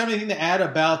anybody else have anything to add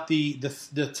about the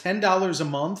 $10 a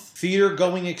month theater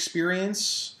going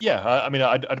experience? Yeah,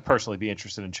 I'd personally be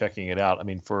interested in checking it out.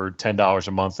 For $10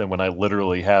 a month, and when I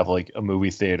literally have a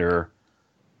movie theater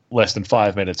less than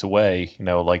 5 minutes away,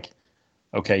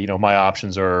 my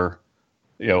options are,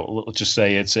 let's just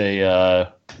say it's a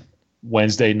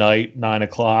Wednesday night,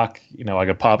 9:00. I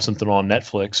could pop something on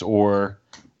Netflix, or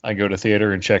I go to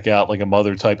theater and check out a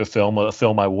Mother type of film, a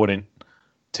film I wouldn't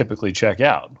typically check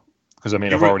out because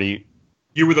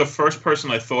You were the first person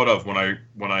I thought of when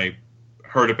I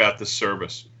heard about this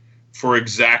service for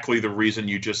exactly the reason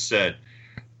you just said.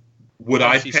 Would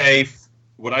I pay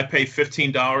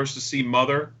 $15 to see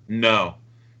Mother? No.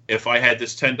 If I had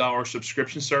this $10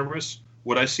 subscription service,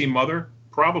 would I see Mother?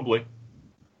 Probably.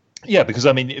 Yeah, because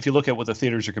if you look at what the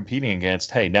theaters are competing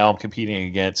against, hey, now I'm competing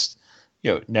against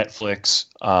Netflix,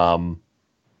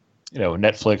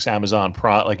 Netflix, Amazon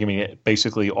Prime,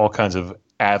 basically all kinds of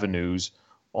avenues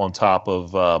on top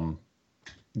of,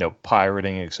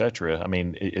 pirating, etc.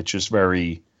 It's just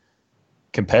very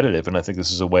competitive, and I think this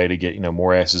is a way to get,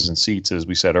 more asses in seats, as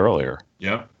we said earlier.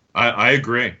 Yeah, I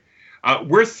agree.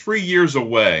 We're 3 years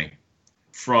away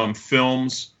from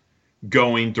films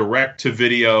going direct to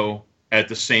video at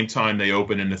the same time they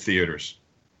open in the theaters,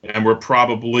 and we're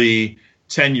probably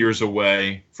 10 years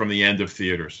away from the end of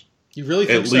theaters. You really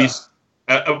think so? At least,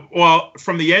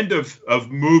 from the end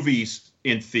of movies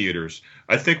in theaters,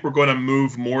 I think we're going to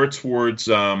move more towards,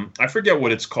 I forget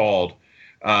what it's called.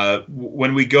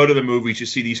 When we go to the movies, you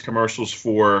see these commercials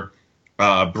for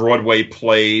Broadway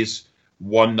plays,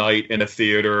 one night in a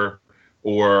theater,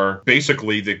 or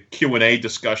basically the Q&A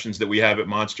discussions that we have at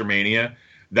Monster Mania,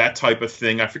 that type of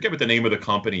thing. I forget what the name of the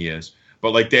company is,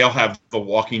 but they'll have The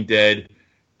Walking Dead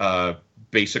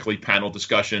basically panel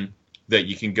discussion that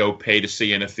you can go pay to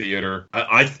see in a theater.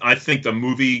 I think the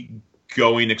movie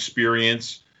going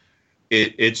experience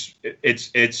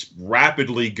it's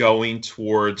rapidly going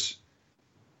towards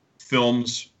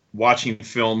watching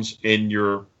films on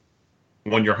your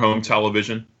home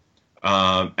television,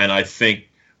 and I think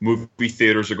movie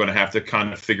theaters are going to have to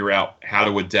kind of figure out how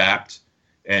to adapt,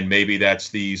 and maybe that's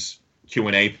these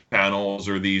Q&A panels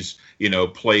or these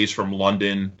plays from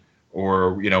London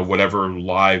or whatever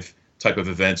live type of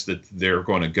events that they're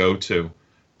going to go to.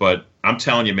 But I'm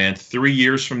telling you, man, 3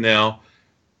 years from now,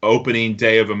 opening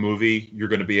day of a movie, you're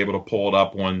going to be able to pull it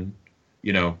up on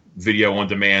video on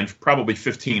demand, probably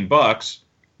 $15,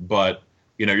 but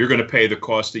you're going to pay the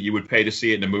cost that you would pay to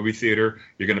see it in a movie theater.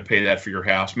 You're going to pay that for your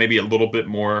house, maybe a little bit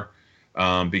more,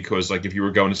 because like if you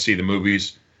were going to see the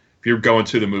movies, if you're going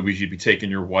to the movies, you'd be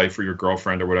taking your wife or your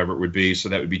girlfriend or whatever it would be. So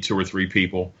that would be 2 or 3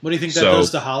 people. What do you think that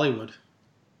does to Hollywood?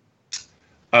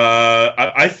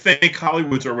 I think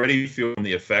Hollywood's already feeling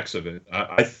the effects of it.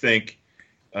 I think,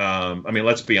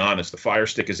 let's be honest, the Fire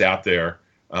Stick is out there.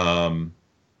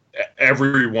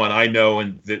 Everyone I know,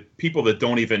 and the people that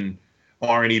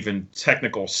aren't even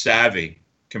technical savvy,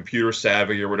 computer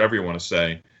savvy, or whatever you want to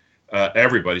say,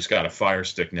 everybody's got a Fire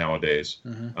Stick nowadays.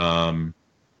 Mm-hmm.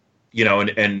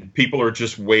 And people are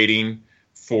just waiting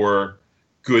for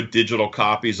good digital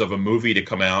copies of a movie to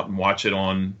come out and watch it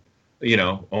on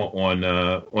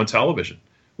television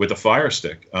with a Fire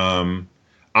Stick.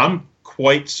 I'm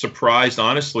quite surprised,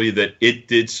 honestly, that it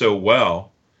did so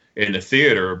well in the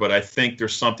theater, but I think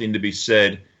there's something to be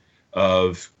said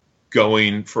of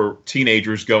for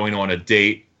teenagers going on a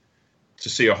date to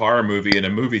see a horror movie in a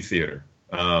movie theater.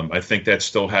 I think that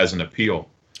still has an appeal.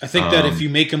 I think that if you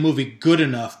make a movie good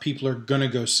enough, people are going to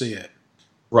go see it.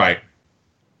 Right.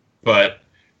 But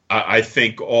I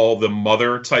think all the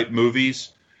mother type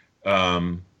movies,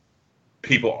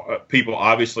 people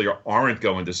obviously aren't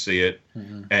going to see it.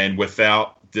 Mm-hmm. And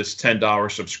without this $10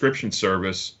 subscription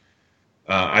service,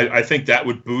 I think that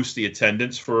would boost the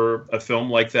attendance for a film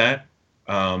like that.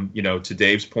 To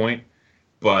Dave's point,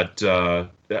 but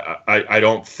I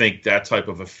don't think that type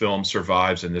of a film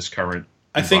survives in this current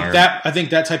environment. I think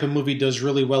that type of movie does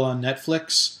really well on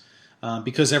Netflix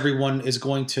because everyone is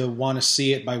going to want to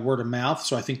see it by word of mouth.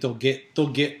 So I think they'll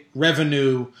get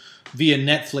revenue via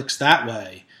Netflix that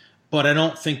way. But I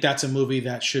don't think that's a movie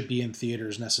that should be in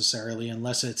theaters necessarily,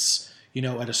 unless it's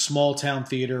at a small town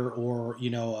theater or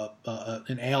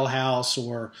an ale house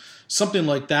or something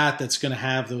like that that's going to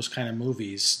have those kind of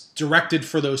movies directed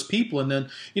for those people. And then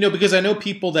because I know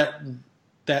people that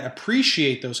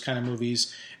appreciate those kind of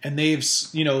movies, and they've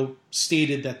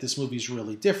stated that this movie is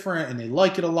really different and they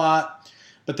like it a lot.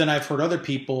 But then I've heard other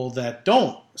people that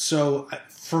don't. So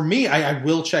for me, I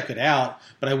will check it out,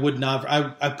 but I would not.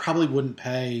 I probably wouldn't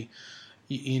pay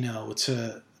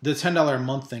to the $10 a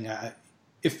month thing.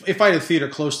 If I had a theater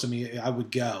close to me, I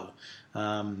would go.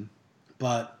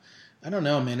 But I don't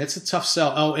know, man. It's a tough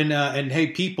sell. Oh, and hey,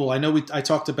 people, I know I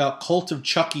talked about Cult of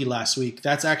Chucky last week.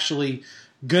 That's actually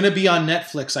going to be on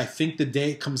Netflix. I think the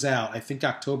day it comes out. I think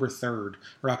October 3rd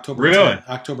or October 10th.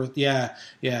 October,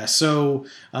 yeah. So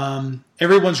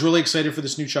everyone's really excited for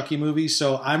this new Chucky movie.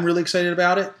 So I'm really excited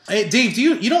about it. Hey, Dave,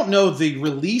 you don't know the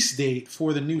release date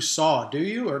for the new Saw, do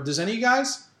you? Or does any of you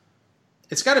guys?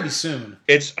 It's got to be soon.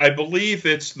 I believe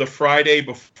it's the Friday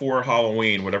before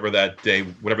Halloween, whatever that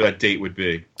date would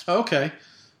be. Okay.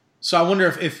 So I wonder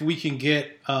if we can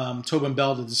get Tobin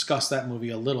Bell to discuss that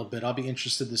movie a little bit. I'll be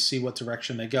interested to see what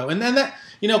direction they go. And then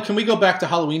can we go back to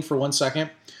Halloween for 1 second,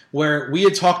 where we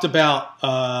had talked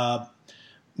about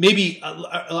maybe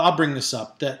I'll bring this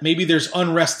up, that maybe there's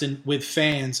unrest with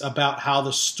fans about how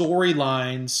the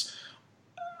storylines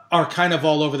are kind of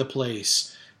all over the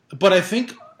place. But I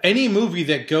think any movie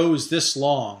that goes this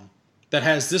long, that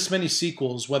has this many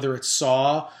sequels, whether it's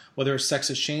Saw, whether it's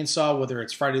Texas Chainsaw, whether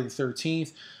it's Friday the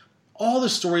 13th, all the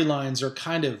storylines are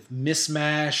kind of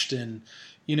mismatched and,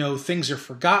 things are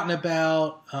forgotten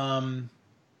about, and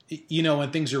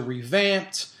things are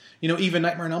revamped. Even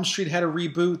Nightmare on Elm Street had a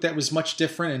reboot that was much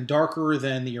different and darker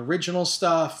than the original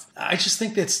stuff. I just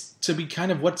think that's to be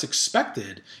kind of what's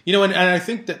expected. And I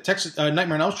think that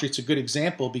Nightmare on Elm Street's a good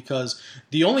example because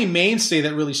the only mainstay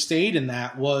that really stayed in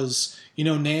that was,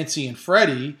 Nancy and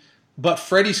Freddy. But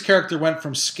Freddy's character went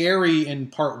from scary in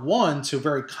part 1 to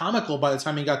very comical by the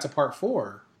time he got to part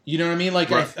 4. You know what I mean? Like,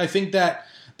 right. I think that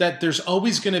there's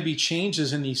always going to be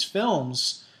changes in these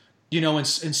films, and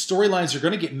storylines are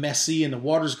going to get messy and the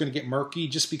water's going to get murky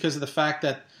just because of the fact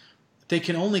that they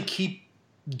can only keep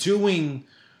doing.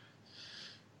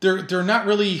 They're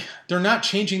not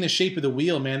changing the shape of the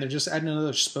wheel, man. They're just adding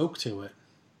another spoke to it.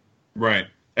 Right.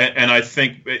 And I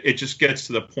think it just gets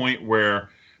to the point where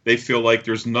they feel like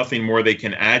there's nothing more they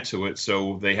can add to it,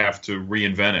 so they have to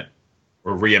reinvent it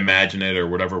or reimagine it or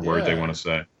whatever word they want to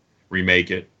say, remake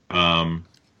it.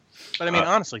 But I mean,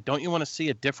 honestly, don't you want to see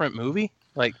a different movie?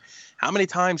 Like, how many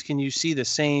times can you see the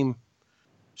same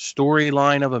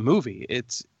storyline of a movie?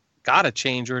 It's got to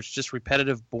change, or it's just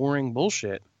repetitive, boring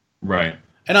bullshit. Right.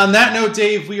 And on that note,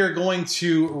 Dave, we are going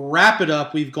to wrap it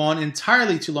up. We've gone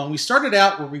entirely too long. We started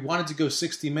out where we wanted to go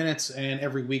 60 minutes and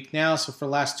every week now. So for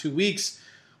the last 2 weeks,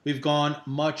 we've gone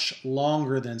much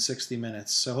longer than 60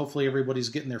 minutes. So hopefully everybody's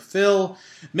getting their fill.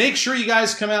 Make sure you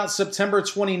guys come out September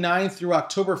 29th through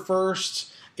October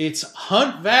 1st. It's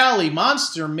Hunt Valley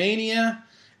Monster Mania.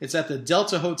 It's at the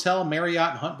Delta Hotel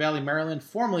Marriott in Hunt Valley, Maryland,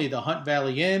 formerly the Hunt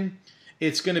Valley Inn.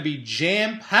 It's going to be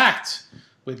jam-packed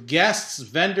with guests,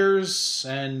 vendors,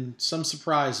 and some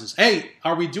surprises. Hey,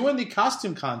 are we doing the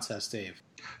costume contest, Dave?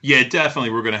 Yeah, definitely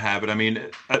we're going to have it. I mean,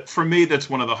 for me, that's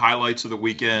one of the highlights of the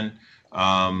weekend.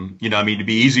 It'd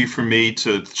be easy for me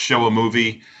to show a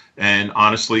movie and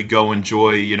honestly go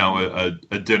enjoy,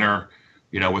 a dinner,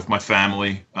 with my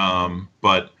family.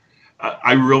 But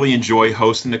I really enjoy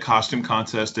hosting the costume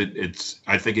contest.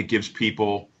 I think it gives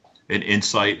people an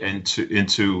insight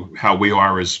into how we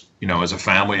are as a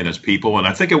family and as people, and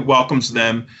I think it welcomes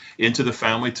them into the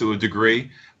family to a degree.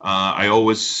 I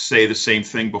always say the same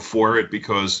thing before it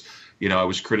because I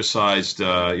was criticized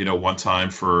one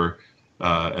time for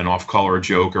an off-color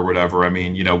joke or whatever. I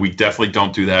mean, we definitely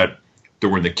don't do that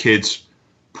during the kids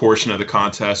portion of the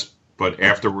contest, but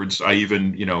afterwards I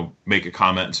even make a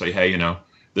comment and say, hey,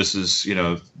 this is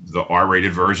the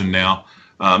R-rated version now.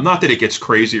 Not that it gets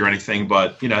crazy or anything,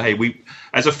 but hey, we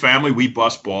as a family we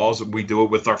bust balls and we do it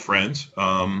with our friends.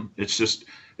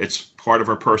 It's part of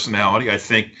our personality. I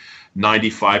think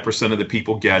 95% of the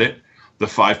people get it. The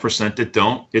 5% that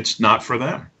don't, it's not for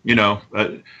them.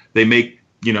 They make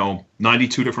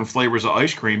 92 different flavors of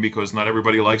ice cream because not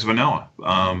everybody likes vanilla.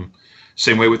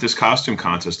 Same way with this costume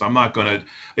contest. I'm not going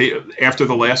to, after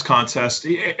the last contest,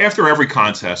 after every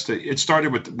contest, it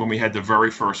started with when we had the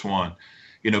very first one.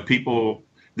 People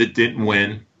that didn't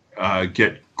win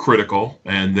get critical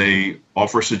and they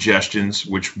offer suggestions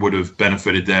which would have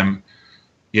benefited them,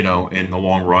 in the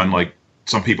long run. Like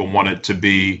some people want it to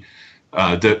be,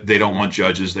 they don't want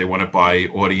judges, they want it by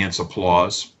audience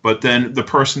applause. But then the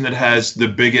person that has the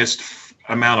biggest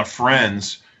amount of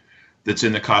friends that's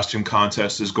in the costume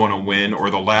contest is going to win,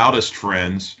 or the loudest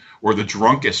friends, or the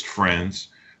drunkest friends.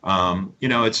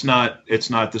 It's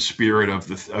not the spirit of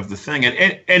the thing,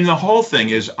 and the whole thing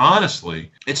is,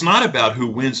 honestly, it's not about who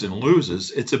wins and loses.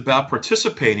 It's about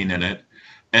participating in it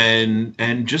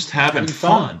and just having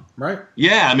fun, right?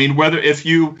 Yeah, I mean, if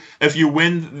you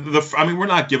win we're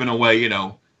not giving away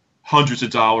hundreds of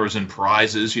dollars in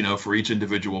prizes for each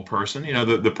individual person.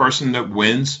 The person that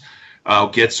wins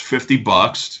gets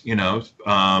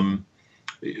 $50.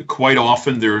 Quite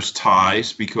often there's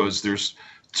ties because there's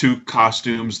two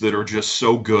costumes that are just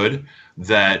so good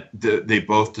that they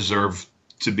both deserve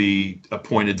to be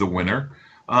appointed the winner.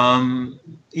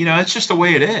 It's just the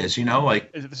way it is,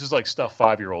 This is like stuff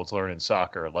 5-year-olds learn in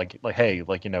soccer. Like, hey,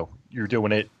 you're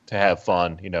doing it to have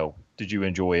fun. Did you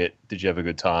enjoy it? Did you have a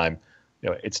good time?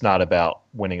 It's not about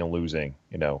winning and losing,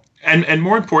 And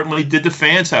more importantly, did the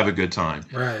fans have a good time?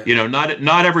 Right.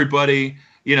 Not everybody,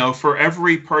 for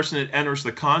every person that enters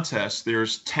the contest,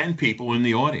 there's 10 people in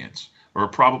the audience, or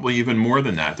probably even more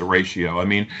than that, the ratio. I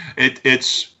mean,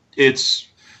 it's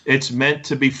meant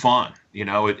to be fun.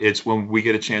 It's when we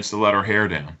get a chance to let our hair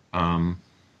down. I'm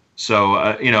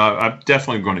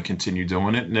definitely going to continue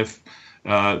doing it. And if,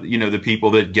 the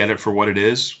people that get it for what it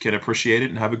is can appreciate it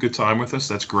and have a good time with us,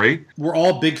 that's great. We're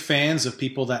all big fans of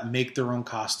people that make their own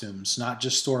costumes, not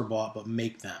just store-bought, but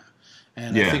make them.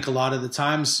 And I think a lot of the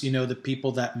times, the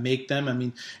people that make them,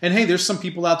 and hey, there's some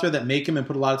people out there that make them and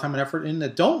put a lot of time and effort in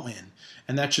that don't win.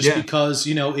 And that's just because,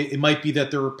 it might be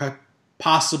that they're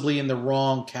possibly in the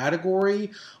wrong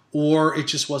category, or it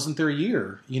just wasn't their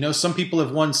year. Some people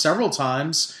have won several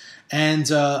times, and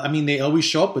they always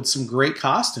show up with some great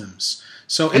costumes.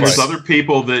 So it's other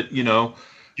people that use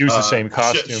the same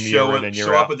costume year in and year out.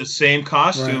 Show up with the same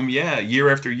costume, right. Year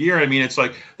after year. It's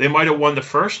like they might have won the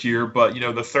first year, but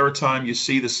the third time you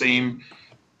see the same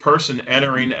person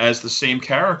entering as the same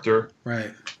character,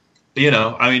 right?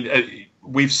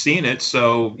 We've seen it,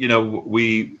 so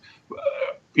we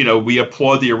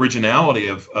applaud the originality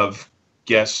of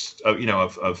guests,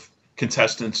 of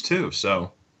contestants too.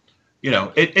 So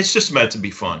it's just meant to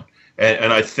be fun,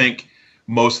 and I think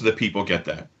most of the people get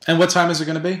that. And what time is it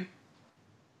going to be?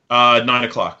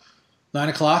 9:00.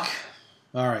 9:00.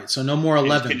 All right, so no more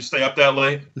 11. Can you stay up that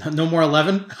late? No more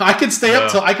 11. I can stay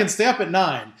up till I can stay up at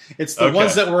 9. It's the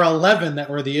ones that were 11 that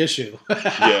were the issue.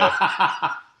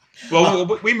 Yeah.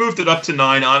 Well, we moved it up to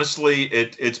 9. Honestly,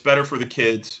 it's better for the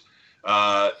kids.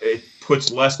 It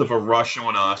puts less of a rush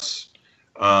on us.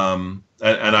 And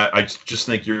I just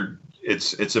think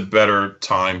it's a better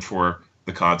time for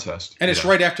the contest. And it's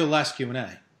right after the last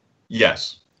Q&A.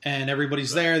 Yes. And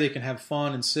everybody's there. They can have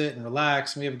fun and sit and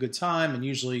relax. And we have a good time. And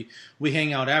usually we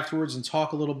hang out afterwards and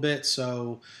talk a little bit.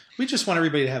 So we just want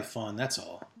everybody to have fun. That's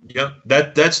all. Yep.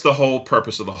 That's the whole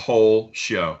purpose of the whole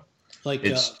show. Like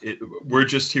we're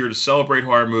just here to celebrate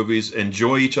horror movies,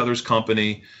 enjoy each other's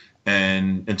company,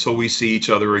 and until we see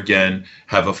each other again,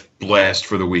 have a blast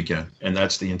for the weekend. And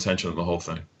that's the intention of the whole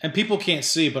thing. And people can't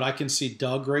see, but I can see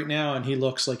Doug right now, and he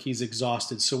looks like he's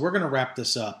exhausted. So we're going to wrap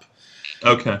this up.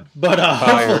 Okay. But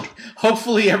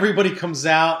hopefully everybody comes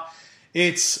out.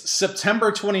 It's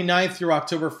September 29th through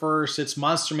October 1st. It's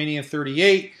Monster Mania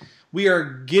 38. We are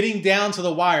getting down to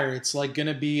the wire. It's like going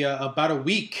to be about a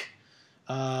week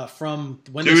from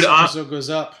when this episode goes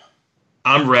up.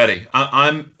 I'm ready.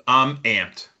 I'm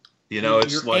amped. You know,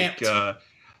 it's You're like amped.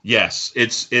 yes,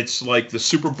 it's like the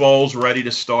Super Bowl's ready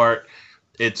to start.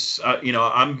 It's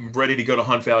I'm ready to go to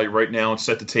Hunt Valley right now and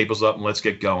set the tables up and let's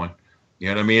get going. You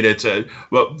know what I mean?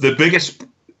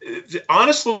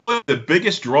 Honestly, the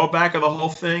biggest drawback of the whole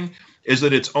thing is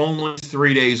that it's only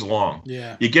 3 days long.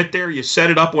 Yeah. You get there, you set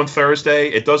it up on Thursday.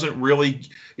 It doesn't really,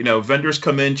 vendors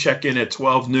come in, check in at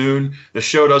 12 noon. The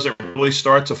show doesn't really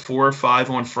start till 4 or 5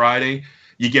 on Friday.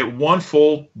 You get one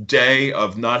full day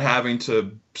of not having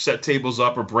to set tables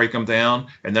up or break them down,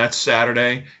 and that's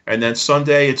Saturday. And then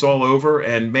Sunday, it's all over.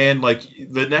 And, man, like,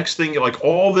 the next thing, like,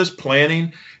 all this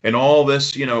planning and all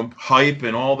this, hype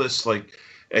and all this, like,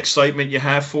 excitement you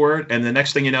have for it, and the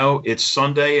next thing you know, it's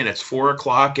Sunday and it's 4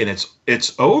 o'clock and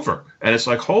it's over, and it's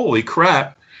like, holy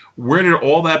crap, where did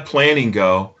all that planning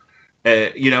go?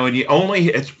 And you only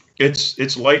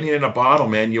it's lightning in a bottle,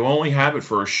 man. You only have it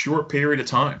for a short period of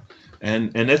time,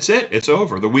 and that's it. It's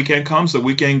over. The weekend comes, the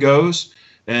weekend goes,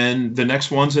 and the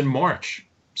next one's in March.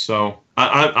 So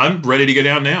I'm ready to get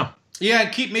down now. Yeah,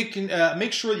 and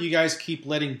make sure that you guys keep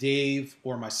letting Dave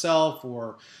or myself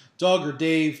or Doug or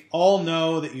Dave all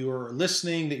know that you are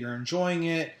listening, that you're enjoying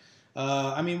it.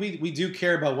 We do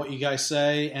care about what you guys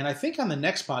say. And I think on the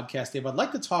next podcast, Dave, I'd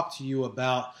like to talk to you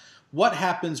about what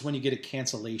happens when you get a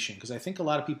cancellation. Because I think a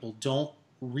lot of people don't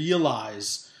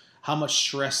realize how much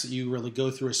stress that you really go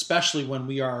through, especially when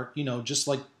we are, just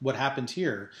like what happened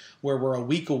here, where we're a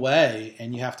week away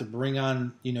and you have to bring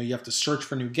on, you have to search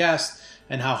for new guests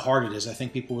and how hard it is. I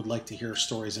think people would like to hear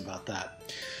stories about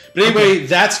that. But anyway,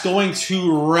 that's going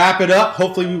to wrap it up.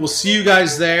 Hopefully we will see you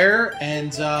guys there.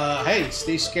 And, hey,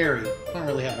 stay scary. I don't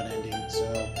really have an ending,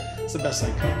 so it's the best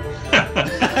I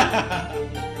can.